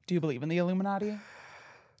come. Do you believe in the Illuminati?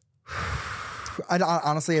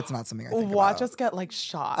 Honestly, it's not something I think Watch about. us get like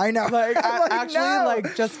shot. I know. Like, actually, no.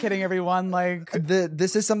 like, just kidding, everyone. Like,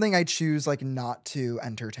 this is something I choose like not to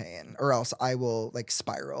entertain, or else I will like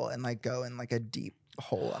spiral and like go in like a deep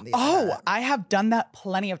hole on the internet. I have done that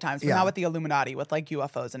plenty of times, but Yeah. not with the Illuminati, with like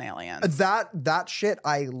UFOs and aliens. That shit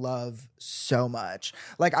I love so much.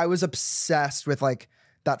 Like I was obsessed with like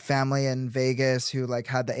that family in Vegas who like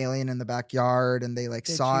had the alien in the backyard and they like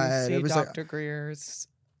Did saw you it. see It was Dr. Greer's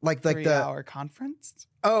like 3-hour conference?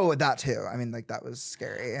 Oh, that too. I mean, like, that was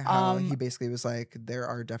scary. How he basically was like, there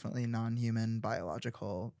are definitely non-human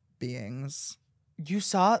biological beings. You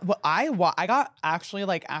saw well, I got actually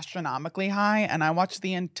like astronomically high, and I watched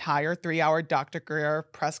the entire 3-hour Dr. Greer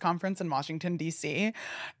press conference in Washington D.C.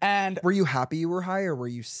 And Were you happy you were high, or were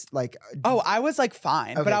you like? oh, I was like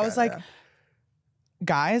fine, Okay, but I was good, like, yeah.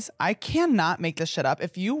 guys, I cannot make this shit up.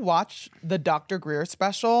 If you watch the Dr. Greer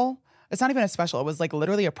special, it's not even a special. It was like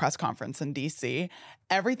literally a press conference in DC.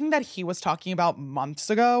 Everything that he was talking about months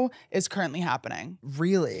ago is currently happening.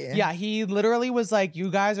 Really? Yeah, he literally was like,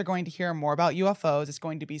 you guys are going to hear more about UFOs. It's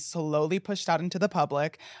going to be slowly pushed out into the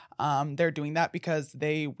public. They're doing that because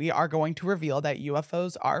we are going to reveal that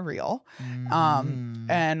UFOs are real.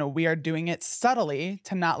 And we are doing it subtly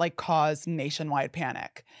to not like cause nationwide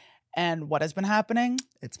panic. And what has been happening?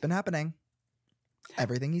 It's been happening.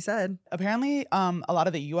 Everything he said. Apparently, a lot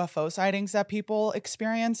of the UFO sightings that people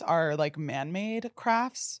experience are like man-made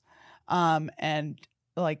crafts. And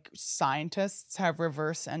like scientists have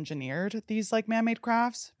reverse engineered these like man-made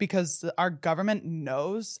crafts because our government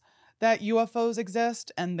knows that UFOs exist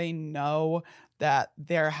and they know that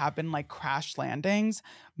there have been like crash landings.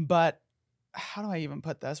 But how do I even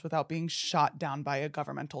put this without being shot down by a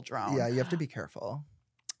governmental drone? Yeah, you have to be careful.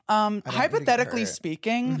 Hypothetically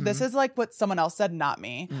speaking, this is like what someone else said, not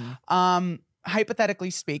me. Hypothetically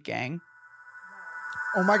speaking.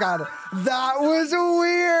 Oh my God. That was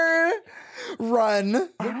weird. Run.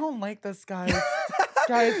 I don't like this, guys.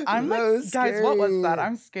 Guys, I'm like, was guys, what was scary. that?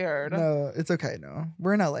 I'm scared. No, it's okay. No,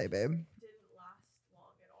 we're in LA, babe. Didn't last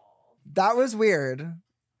long at all. That was weird.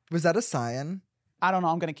 Was that a sign? I don't know.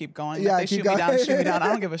 I'm going to keep going. Yeah, If they keep shoot me down, going. shoot me down. I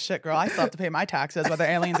don't give a shit, girl. I still have to pay my taxes, whether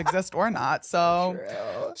aliens exist or not. So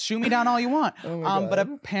True. shoot me down all you want. Oh my But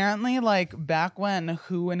God. apparently, like back when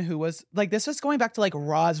who was like, this was going back to like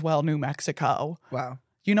Roswell, New Mexico. Wow.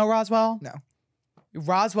 You know Roswell? No.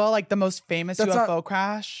 Roswell, like the most famous That's UFO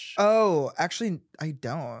crash. Oh, actually, I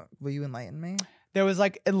don't. Will you enlighten me? There was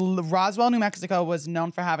like Roswell, New Mexico was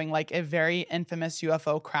known for having like a very infamous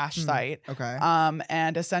UFO crash site. Okay.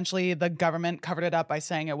 And essentially the government covered it up by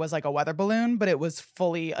saying it was like a weather balloon, but it was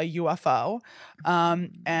fully a UFO.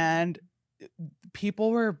 And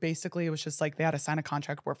people were basically, it was just like they had to sign a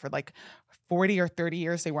contract where for like 40 or 30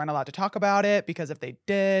 years they weren't allowed to talk about it because if they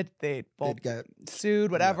did, they'd get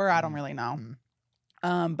sued, whatever. I don't really know.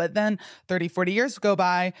 But then 30, 40 years go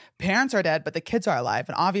by, parents are dead, but the kids are alive.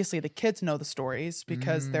 And obviously the kids know the stories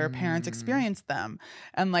because their parents experienced them.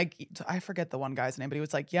 And like, I forget the one guy's name, but he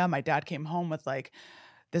was like, yeah, my dad came home with like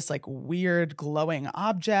this like weird glowing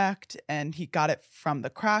object and he got it from the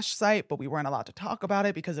crash site, but we weren't allowed to talk about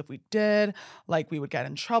it because if we did, like we would get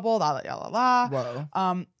in trouble, la la la la.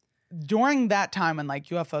 Whoa. During that time when like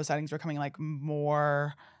UFO sightings were coming like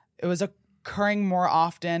more, it was occurring more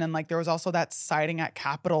often, and like there was also that sighting at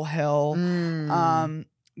Capitol Hill.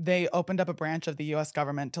 They opened up a branch of the US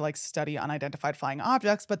government to like study unidentified flying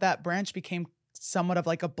objects, but that branch became somewhat of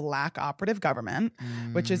like a black operative government,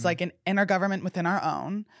 which is like an inner government within our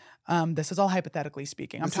own. This is all hypothetically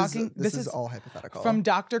speaking. This is all hypothetical. From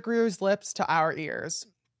Dr. Greer's lips to our ears.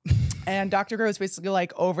 And Dr. Greer was basically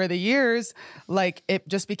like, over the years, like it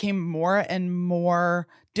just became more and more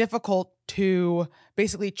difficult to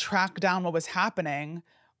basically track down what was happening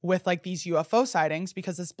with like these UFO sightings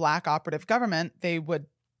because this black operative government,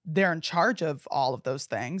 they're in charge of all of those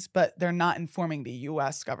things, but they're not informing the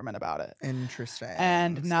US government about it. Interesting.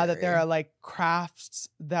 And That's now that scary. there are like crafts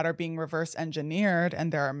that are being reverse engineered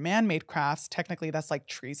and there are man-made crafts, technically that's like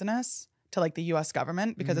treasonous to like the US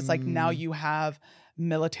government because it's like now you have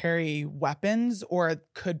military weapons or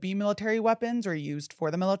could be military weapons or used for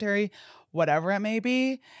the military, whatever it may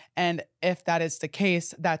be. And if that is the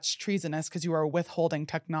case, that's treasonous because you are withholding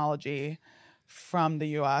technology from the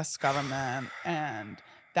US government. And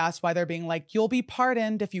that's why they're being like, you'll be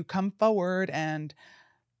pardoned if you come forward and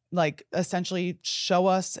like essentially show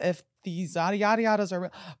us if these yada yada yadas are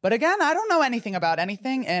real. But again, I don't know anything about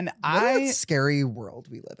anything. And What a scary world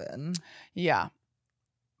we live in. Yeah.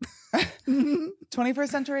 21st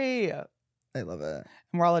century. I love it.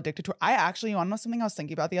 And we're all addicted to it. You want to know something I was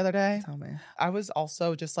thinking about the other day? Tell me. I was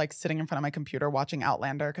also just like sitting in front of my computer watching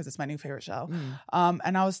Outlander because it's my new favorite show.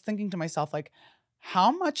 And I was thinking to myself, like,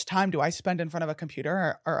 how much time do I spend in front of a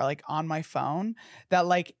computer or like on my phone that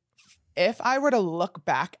like if I were to look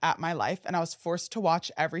back at my life and I was forced to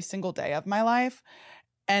watch every single day of my life,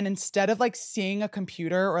 and instead of like seeing a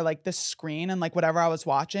computer or like the screen and like whatever I was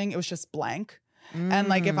watching, it was just blank. And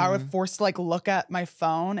like if I were forced to like look at my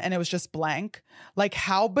phone and it was just blank, like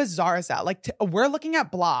how bizarre is that? Like we're looking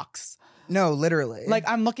at blocks. No, literally. Like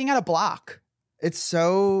I'm looking at a block. It's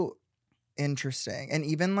so interesting. And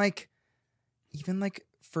even like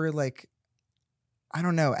for like, I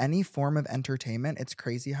don't know, any form of entertainment, it's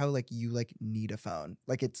crazy how like you like need a phone.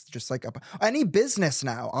 Like it's just like any business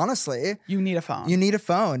now, honestly. You need a phone. You need a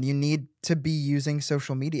phone. You need to be using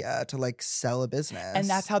social media to like sell a business. And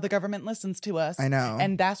that's how the government listens to us. I know.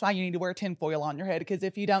 And that's why you need to wear tinfoil on your head, because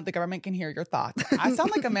if you don't, the government can hear your thoughts. I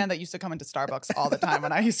sound like a man that used to come into Starbucks all the time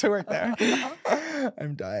when I used to work there.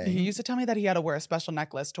 I'm dying. He used to tell me that he had to wear a special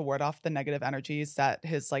necklace to ward off the negative energies that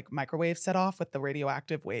his like microwave set off with the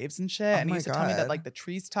radioactive waves and shit. And he used to tell me that like the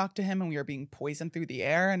trees talked to him and we were being poisoned through the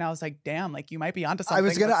air. And I was like, damn, like you might be onto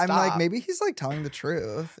something. I'm like, maybe he's like telling the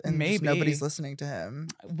truth and maybe just nobody's listening to him.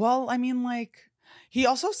 Well, I mean, like, he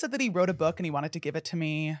also said that he wrote a book and he wanted to give it to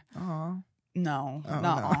me. Aw. No, Oh,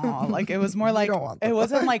 not no. aw. Like it was more like it book.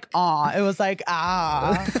 wasn't like aw. It was like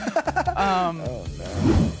ah. Oh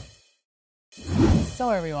no. So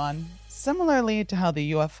everyone, similarly to how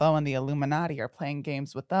the UFO and the Illuminati are playing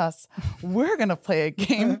games with us, we're gonna play a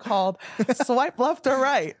game called Swipe Left or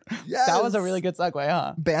Right. Yes. That was a really good segue,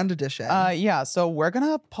 huh? Band edition. Yeah. So we're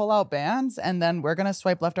gonna pull out bands and then we're gonna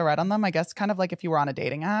swipe left or right on them. I guess kind of like if you were on a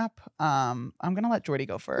dating app. I'm gonna let Jordy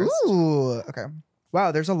go first. Ooh. Okay.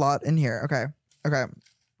 Wow, there's a lot in here. Okay.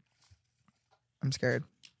 I'm scared.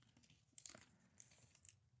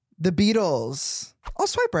 The Beatles. I'll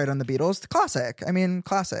swipe right on the Beatles. The classic. I mean,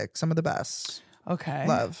 classic. Some of the best. Okay.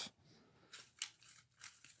 Love.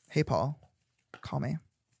 Hey, Paul. Call me.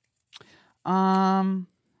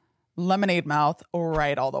 Lemonade Mouth,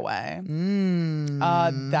 right all the way.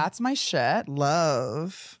 That's my shit.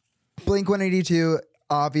 Love. Blink-182,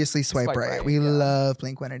 obviously swipe right. We love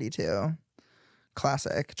Blink-182.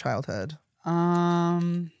 Classic. Childhood.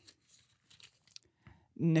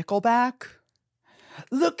 Nickelback.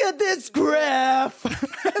 Look at this graph.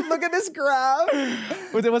 Look at this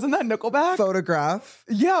graph. Wasn't that Nickelback? Photograph.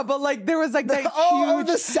 Yeah, but like there was like that huge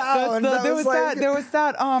the sound. there was that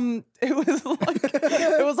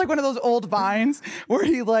it was like one of those old vines where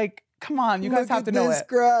he like, come on, you guys have to know it.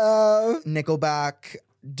 Graph. Nickelback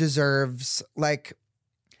deserves like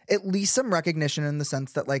at least some recognition in the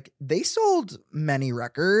sense that like they sold many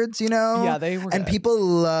records, you know? Yeah, they were and good. people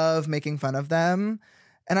love making fun of them.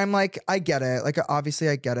 And I'm like, I get it. Like obviously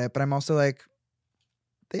I get it, but I'm also like,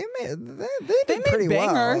 they did pretty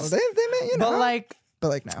bangers, well. They made, you know. But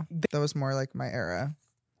like no. That was more like my era.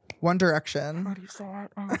 One Direction. already saw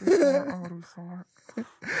it.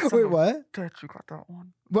 Wait, what? Bitch, you got that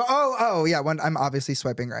one. Well, oh yeah. I'm obviously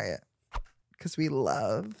swiping right. Because we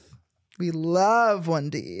love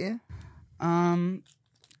 1D.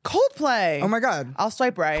 Coldplay. Oh my God. I'll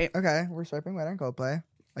swipe right. Okay, we're swiping right on Coldplay.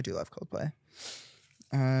 I do love Coldplay.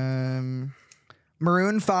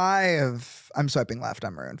 Maroon 5. I'm swiping left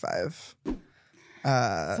on Maroon 5.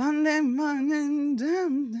 Sunday morning.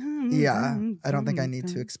 Yeah, I don't think I need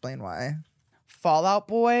to explain why. Fall Out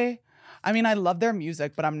Boy. I mean, I love their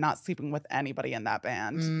music, but I'm not sleeping with anybody in that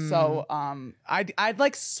band. So, I'd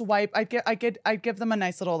like swipe. I'd give them a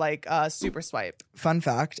nice little like super swipe. Fun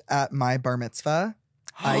fact: at my bar mitzvah,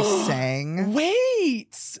 I sang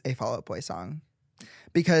Wait. a Fall Out Boy song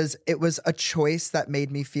because it was a choice that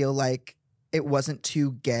made me feel like it wasn't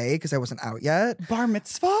too gay because I wasn't out yet. Bar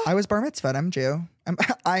mitzvah? I was bar mitzvahed. I'm Jew.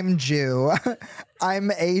 I'm Jew.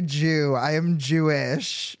 I'm a Jew. I am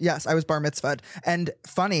Jewish. Yes, I was bar mitzvahed. And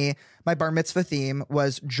funny, my bar mitzvah theme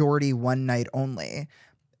was Jordy one night only,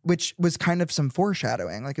 which was kind of some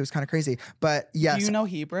foreshadowing. Like it was kind of crazy. But yes. Do you know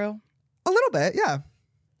Hebrew? A little bit, yeah.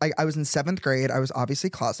 I was in 7th grade. I was obviously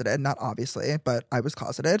closeted. Not obviously, but I was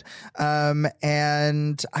closeted.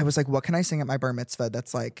 And I was like, what can I sing at my bar mitzvah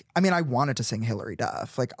that's like, I mean, I wanted to sing Hillary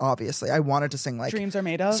Duff. Like, obviously. I wanted to sing like Dreams Are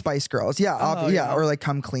Made Of? Spice Girls. Yeah, yeah. or like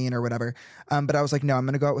Come Clean or whatever. But I was like, no, I'm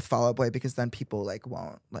going to go out with Fall Out Boy because then people like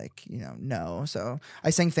won't like, know. So I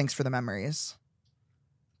sang Thanks for the Memories.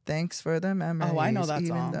 Thanks for the memories. Oh, I know that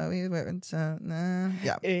even song. Though we weren't so,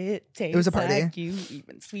 yeah. It was a party. like you,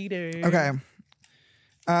 even sweeter. Okay.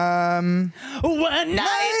 One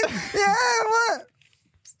night. Yeah, what?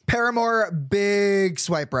 Paramore, big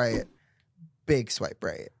swipe right. Big swipe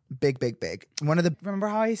right. Big. One of the Remember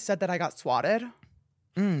how I said that I got swatted?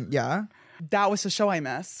 yeah. That was the show I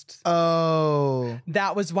missed. Oh.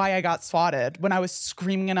 That was why I got swatted when I was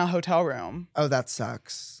screaming in a hotel room. Oh, that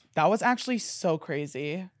sucks. That was actually so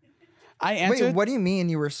crazy. I answered. Wait, what do you mean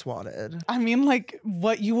you were swatted? I mean, like,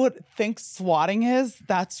 what you would think swatting is,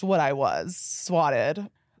 that's what I was. Swatted.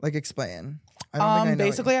 Like, explain. I don't think I know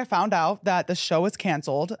basically, I found out that the show was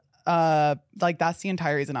canceled. Like, that's the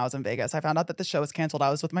entire reason I was in Vegas. I found out that the show was canceled. I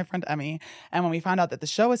was with my friend Emmy. And when we found out that the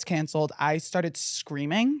show was canceled, I started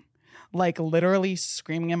screaming. Like, literally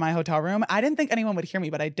screaming in my hotel room. I didn't think anyone would hear me,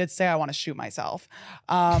 but I did say I want to shoot myself.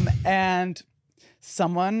 And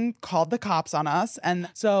someone called the cops on us. And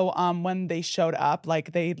so when they showed up,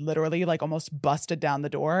 like they literally like almost busted down the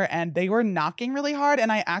door and they were knocking really hard.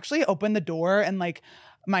 And I actually opened the door and like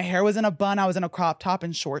my hair was in a bun. I was in a crop top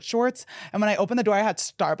and short shorts. And when I opened the door, I had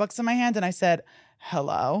Starbucks in my hand and I said,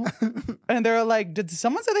 hello. And they were like, did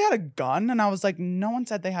someone say they had a gun? And I was like, no one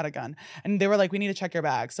said they had a gun. And they were like, we need to check your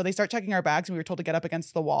bags. So they start checking our bags and we were told to get up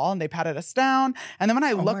against the wall and they patted us down. And then when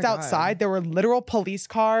I looked outside, there were literal police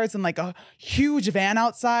cars and like a huge van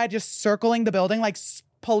outside just circling the building, like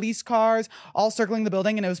police cars all circling the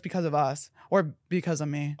building. And it was because of us or because of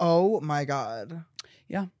me. Oh my God.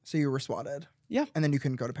 Yeah. So you were swatted. Yeah. And then you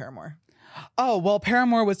couldn't go to Paramore. Oh, well,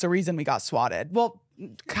 Paramore was the reason we got swatted. Well,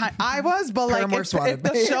 I was, but like if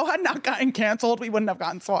the show had not gotten canceled, we wouldn't have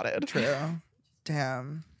gotten swatted. True.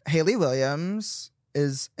 Damn. Hayley Williams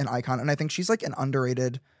is an icon. And I think she's like an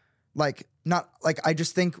underrated, like not like, I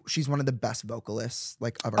just think she's one of the best vocalists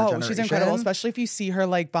like of our generation. She's incredible, especially if you see her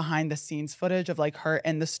like behind the scenes footage of like her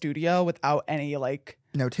in the studio without any like.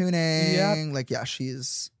 No tuning. Yep. Like, yeah,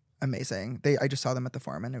 she's amazing. I just saw them at the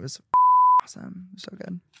Forum and it was awesome. So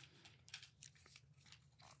good.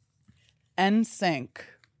 NSYNC.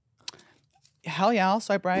 Hell yeah, I'll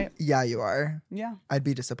swipe right. Yeah, you are. Yeah. I'd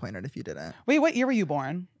be disappointed if you didn't. Wait, what year were you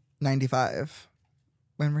born? 95.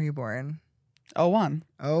 When were you born? 01.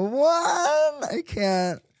 01. I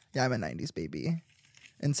can't. Yeah, I'm a 90s baby.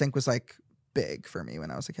 NSYNC was like big for me when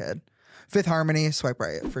I was a kid. Fifth Harmony, swipe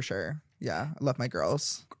right for sure. Yeah, I love my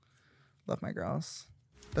girls. Love my girls.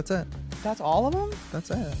 That's it. That's all of them? That's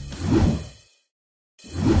it.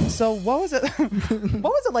 So what was it?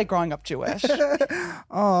 What was it like growing up Jewish?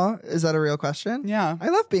 Oh, is that a real question? Yeah. I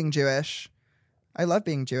love being Jewish. I love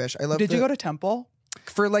being Jewish. I love. Did you go to temple?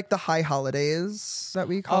 For like the high holidays that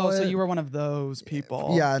we call it? So you were one of those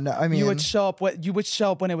people. Yeah, no, I mean you would show up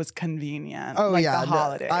when it was convenient. Oh like yeah, the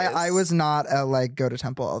holidays. I was not a like go to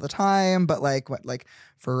temple all the time, but like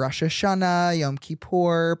for Rosh Hashanah, Yom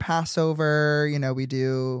Kippur, Passover, you know, we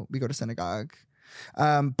go to synagogue.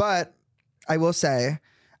 But I will say,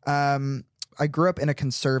 I grew up in a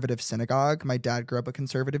conservative synagogue. My dad grew up a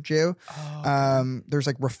conservative Jew. Oh. There's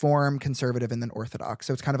like Reform, conservative, and then Orthodox.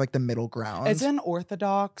 So it's kind of like the middle ground. Isn't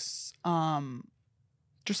Orthodox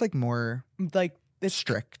just like more like it's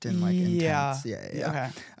strict and like intense?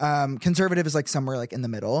 Yeah. Okay. Conservative is like somewhere like in the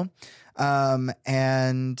middle.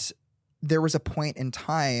 And there was a point in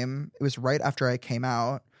time, it was right after I came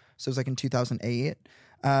out. So it was like in 2008.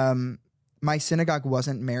 My synagogue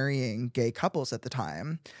wasn't marrying gay couples at the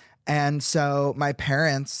time. And so my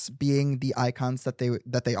parents, being the icons that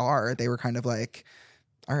they are, they were kind of like,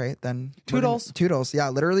 all right, then toodles. Toodles. Yeah,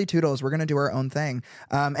 literally toodles. We're going to do our own thing.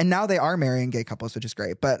 And now they are marrying gay couples, which is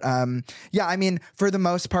great. But yeah, I mean, for the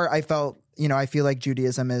most part, I felt, I feel like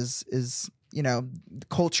Judaism is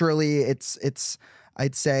culturally, it's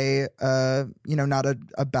I'd say, not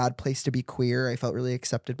a bad place to be queer. I felt really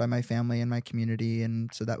accepted by my family and my community. And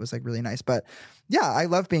so that was like really nice. But yeah, I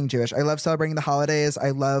love being Jewish. I love celebrating the holidays.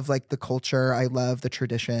 I love like the culture. I love the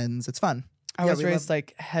traditions. It's fun. I was raised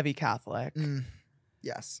like heavy Catholic.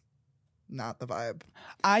 Yes. Not the vibe.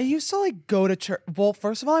 I used to like go to church. Well,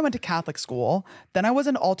 first of all, I went to Catholic school. Then I was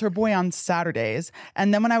an altar boy on Saturdays.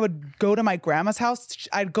 And then when I would go to my grandma's house,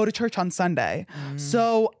 I'd go to church on Sunday.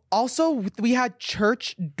 So also we had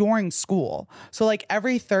church during school. So like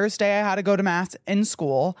every Thursday I had to go to mass in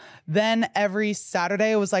school. Then every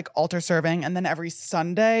Saturday it was like altar serving. And then every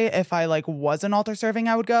Sunday, if I like wasn't altar serving,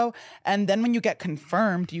 I would go. And then when you get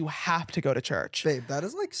confirmed, you have to go to church. Babe, that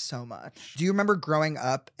is like so much. Do you remember growing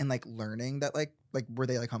up and like learning that like were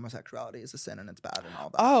they like homosexuality is a sin and it's bad and all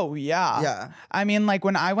that? Oh yeah. Yeah. I mean, like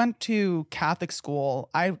when I went to Catholic school,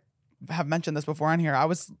 I have mentioned this before on here. I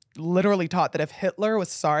was literally taught that if Hitler was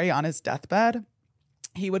sorry on his deathbed,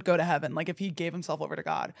 he would go to heaven. Like if he gave himself over to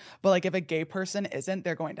God. But like if a gay person isn't,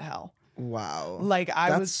 they're going to hell. Wow. Like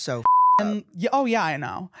That's so and oh yeah, I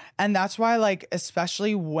know. And that's why like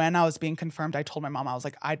especially when I was being confirmed, I told my mom, I was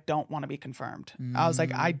like, I don't want to be confirmed. I was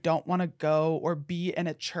like, I don't want to go or be in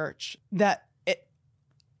a church that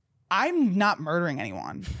I'm not murdering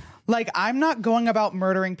anyone. Like, I'm not going about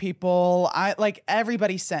murdering people. I like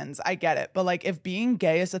everybody sins. I get it. But like, if being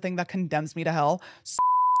gay is the thing that condemns me to hell,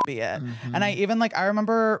 be it. And I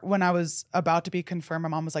remember when I was about to be confirmed, my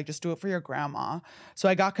mom was like, just do it for your grandma. So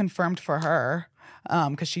I got confirmed for her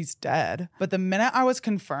because she's dead. But the minute I was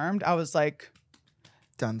confirmed, I was like,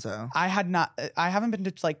 Dunzo. I haven't been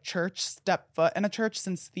to like church, step foot in a church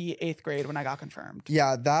since the 8th grade when I got confirmed.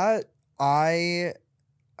 Yeah,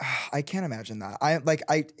 I can't imagine that.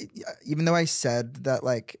 Even though I said that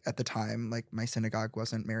like at the time, like my synagogue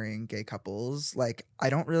wasn't marrying gay couples, like I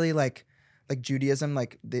don't really like like Judaism,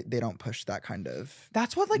 like they don't push that kind of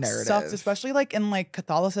That's what like narrative. sucks, especially like in like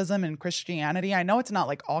Catholicism and Christianity. I know it's not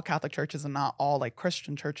like all Catholic churches and not all like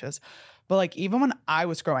Christian churches, but like even when I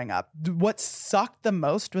was growing up, what sucked the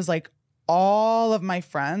most was like all of my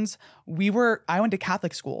friends, I went to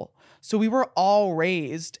Catholic school. So we were all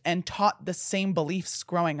raised and taught the same beliefs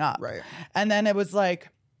growing up. Right. And then it was like,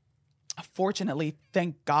 fortunately,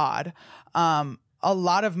 thank God, a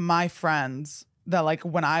lot of my friends that like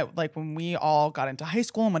when we all got into high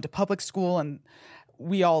school and went to public school and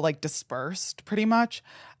we all like dispersed pretty much.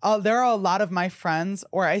 There are a lot of my friends,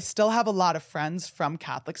 or I still have a lot of friends from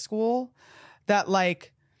Catholic school that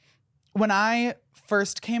like when I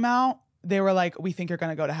first came out, they were like, we think you're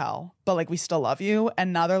going to go to hell, but like we still love you.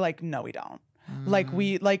 And now they're like, no, we don't. Like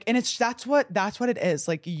we like, and that's what it is.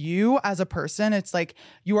 Like you as a person, it's like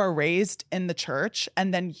you are raised in the church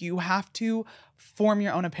and then you have to form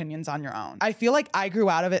your own opinions on your own. I feel like I grew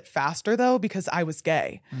out of it faster though, because I was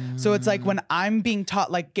gay. So it's like when I'm being taught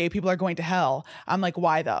like gay people are going to hell, I'm like,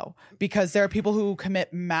 why though? Because there are people who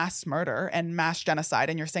commit mass murder and mass genocide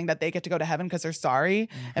and you're saying that they get to go to heaven because they're sorry.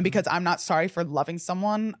 And because I'm not sorry for loving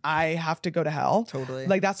someone, I have to go to hell. Totally.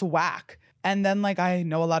 Like that's whack. And then like I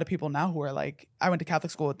know a lot of people now who are like, I went to Catholic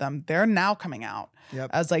school with them. They're now coming out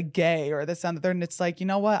as like gay or this and that. And it's like, you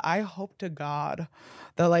know what? I hope to God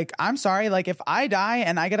that like, I'm sorry. Like if I die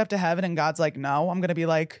and I get up to heaven and God's like, no, I'm going to be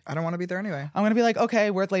like, I don't want to be there anyway. I'm going to be like, okay,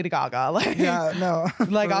 where's Lady Gaga? Like, Yeah, no.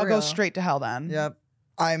 like I'll real. go straight to hell then. Yep.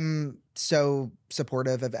 I'm so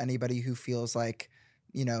supportive of anybody who feels like,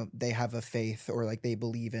 you know, they have a faith or like they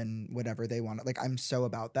believe in whatever they want. Like I'm so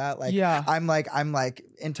about that. Like Yeah. I'm like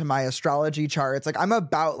into my astrology charts. Like I'm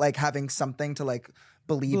about like having something to like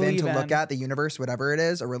believe in, to look at, the universe, whatever it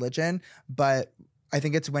is, a religion. But I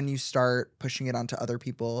think it's when you start pushing it onto other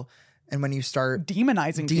people and when you start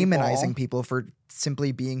demonizing people for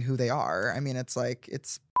simply being who they are. I mean, it's like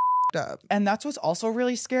it's up. And that's what's also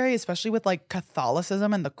really scary, especially with like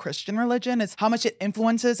Catholicism and the Christian religion, is how much it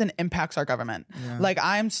influences and impacts our government. Yeah. Like,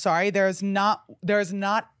 I'm sorry, there's not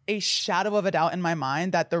a shadow of a doubt in my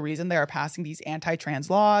mind that the reason they are passing these anti-trans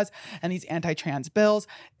laws and these anti-trans bills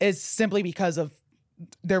is simply because of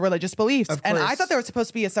their religious beliefs. And I thought there was supposed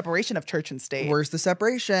to be a separation of church and state. Where's the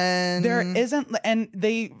separation? There isn't. And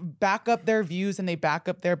they back up their views and they back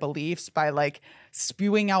up their beliefs by like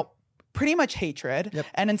spewing out pretty much hatred. Yep.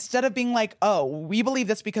 And instead of being like, oh, we believe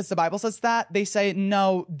this because the Bible says that, they say,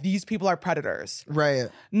 no, these people are predators. Right.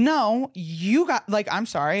 No, you got, like, I'm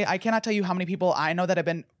sorry, I cannot tell you how many people I know that have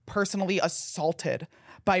been personally assaulted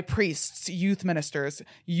by priests, youth ministers,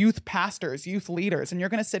 youth pastors, youth leaders. And you're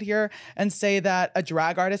going to sit here and say that a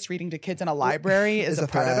drag artist reading to kids in a library is a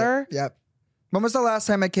predator? Yep. When was the last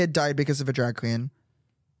time a kid died because of a drag queen?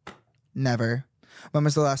 Never. When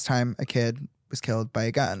was the last time a kid was killed by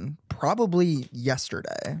a gun? Probably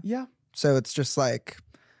yesterday. Yeah. So it's just like,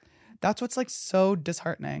 that's what's like so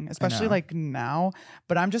disheartening, especially like now.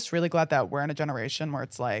 But I'm just really glad that we're in a generation where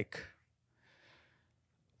it's like,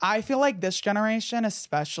 I feel like this generation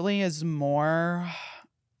especially is more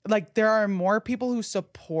like there are more people who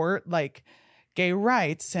support like gay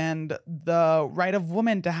rights and the right of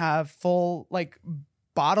women to have full like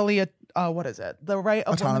bodily what is it? The right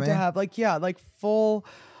of autonomy. women to have like full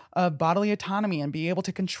bodily autonomy and be able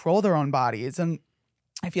to control their own bodies. And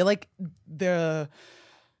I feel like the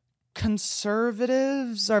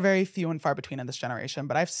conservatives are very few and far between in this generation,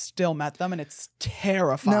 but I've still met them and it's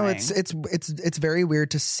terrifying. No, it's very weird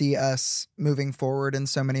to see us moving forward in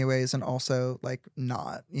so many ways and also like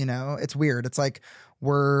not, you know, it's weird. It's like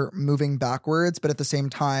we're moving backwards, but at the same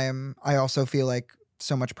time, I also feel like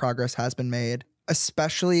so much progress has been made,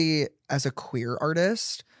 especially as a queer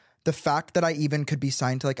artist. The fact that I even could be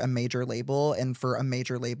signed to like a major label and for a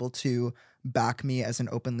major label to back me as an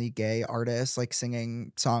openly gay artist, like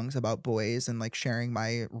singing songs about boys and like sharing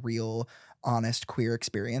my real, honest queer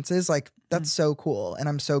experiences, like that's so cool. And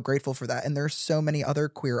I'm so grateful for that. And there's so many other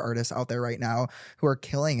queer artists out there right now who are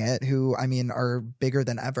killing it, who I mean are bigger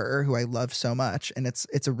than ever, who I love so much. And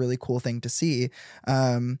it's a really cool thing to see.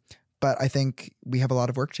 But I think we have a lot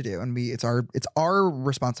of work to do, and it's our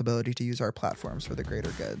responsibility to use our platforms for the greater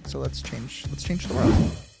good. So let's change the world.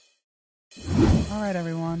 All right,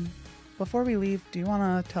 everyone. Before we leave, do you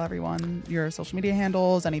want to tell everyone your social media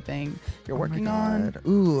handles, anything you're working on?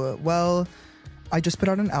 Ooh, well, I just put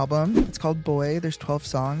out an album. It's called Boy. There's 12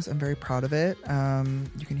 songs. I'm very proud of it.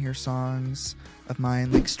 You can hear songs of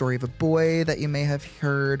mine, like Story of a Boy that you may have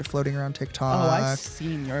heard floating around TikTok. Oh, I've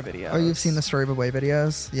seen your videos. Oh, you've seen the Story of a Boy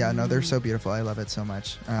videos? Yeah, no, they're so beautiful. I love it so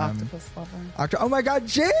much. Octopus lover. Oh my God,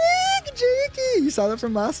 Jakey! You saw that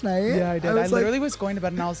from last night? Yeah, I did. I literally was going to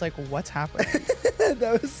bed and I was like, what's happening?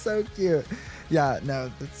 That was so cute. Yeah, no,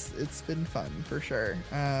 it's been fun for sure.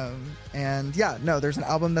 And yeah, no, there's an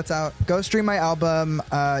album that's out. Go stream my album.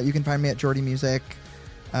 You can find me at Jordy Music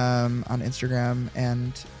on Instagram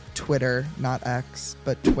and Twitter, not X,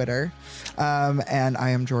 but Twitter. And I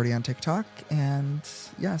am Jordy on TikTok. And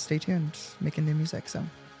yeah, stay tuned. Making new music. So.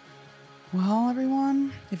 Well,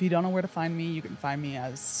 everyone, if you don't know where to find me, you can find me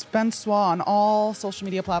as Spensois on all social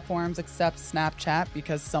media platforms except Snapchat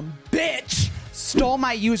because some bitch stole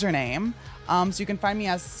my username. So you can find me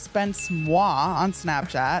as Spensois on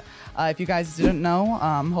Snapchat. If you guys didn't know,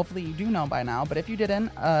 hopefully you do know by now. But if you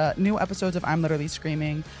didn't, new episodes of I'm Literally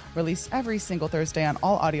Screaming released every single Thursday on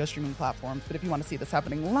all audio streaming platforms. But if you want to see this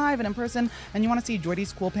happening live and in person, and you want to see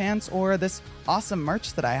Jordy's cool pants or this awesome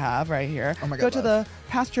merch that I have right here, oh my God, go to the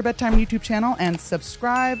Past Your Bedtime YouTube channel and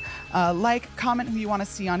subscribe, like, comment who you want to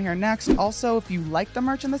see on here next. Also, if you like the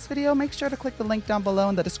merch in this video, make sure to click the link down below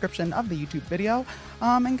in the description of the YouTube video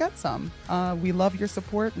and get some. We love your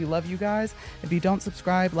support. We love you guys. If you don't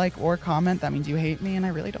subscribe, like, or comment, that means you hate me, and I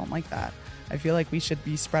really don't like that. I feel like we should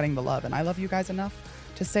be spreading the love, and I love you guys enough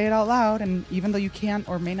to say it out loud, and even though you can't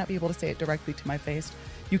or may not be able to say it directly to my face,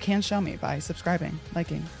 you can show me by subscribing,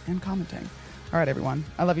 liking, and commenting. All right, everyone.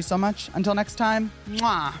 I love you so much. Until next time,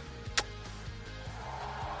 mwah!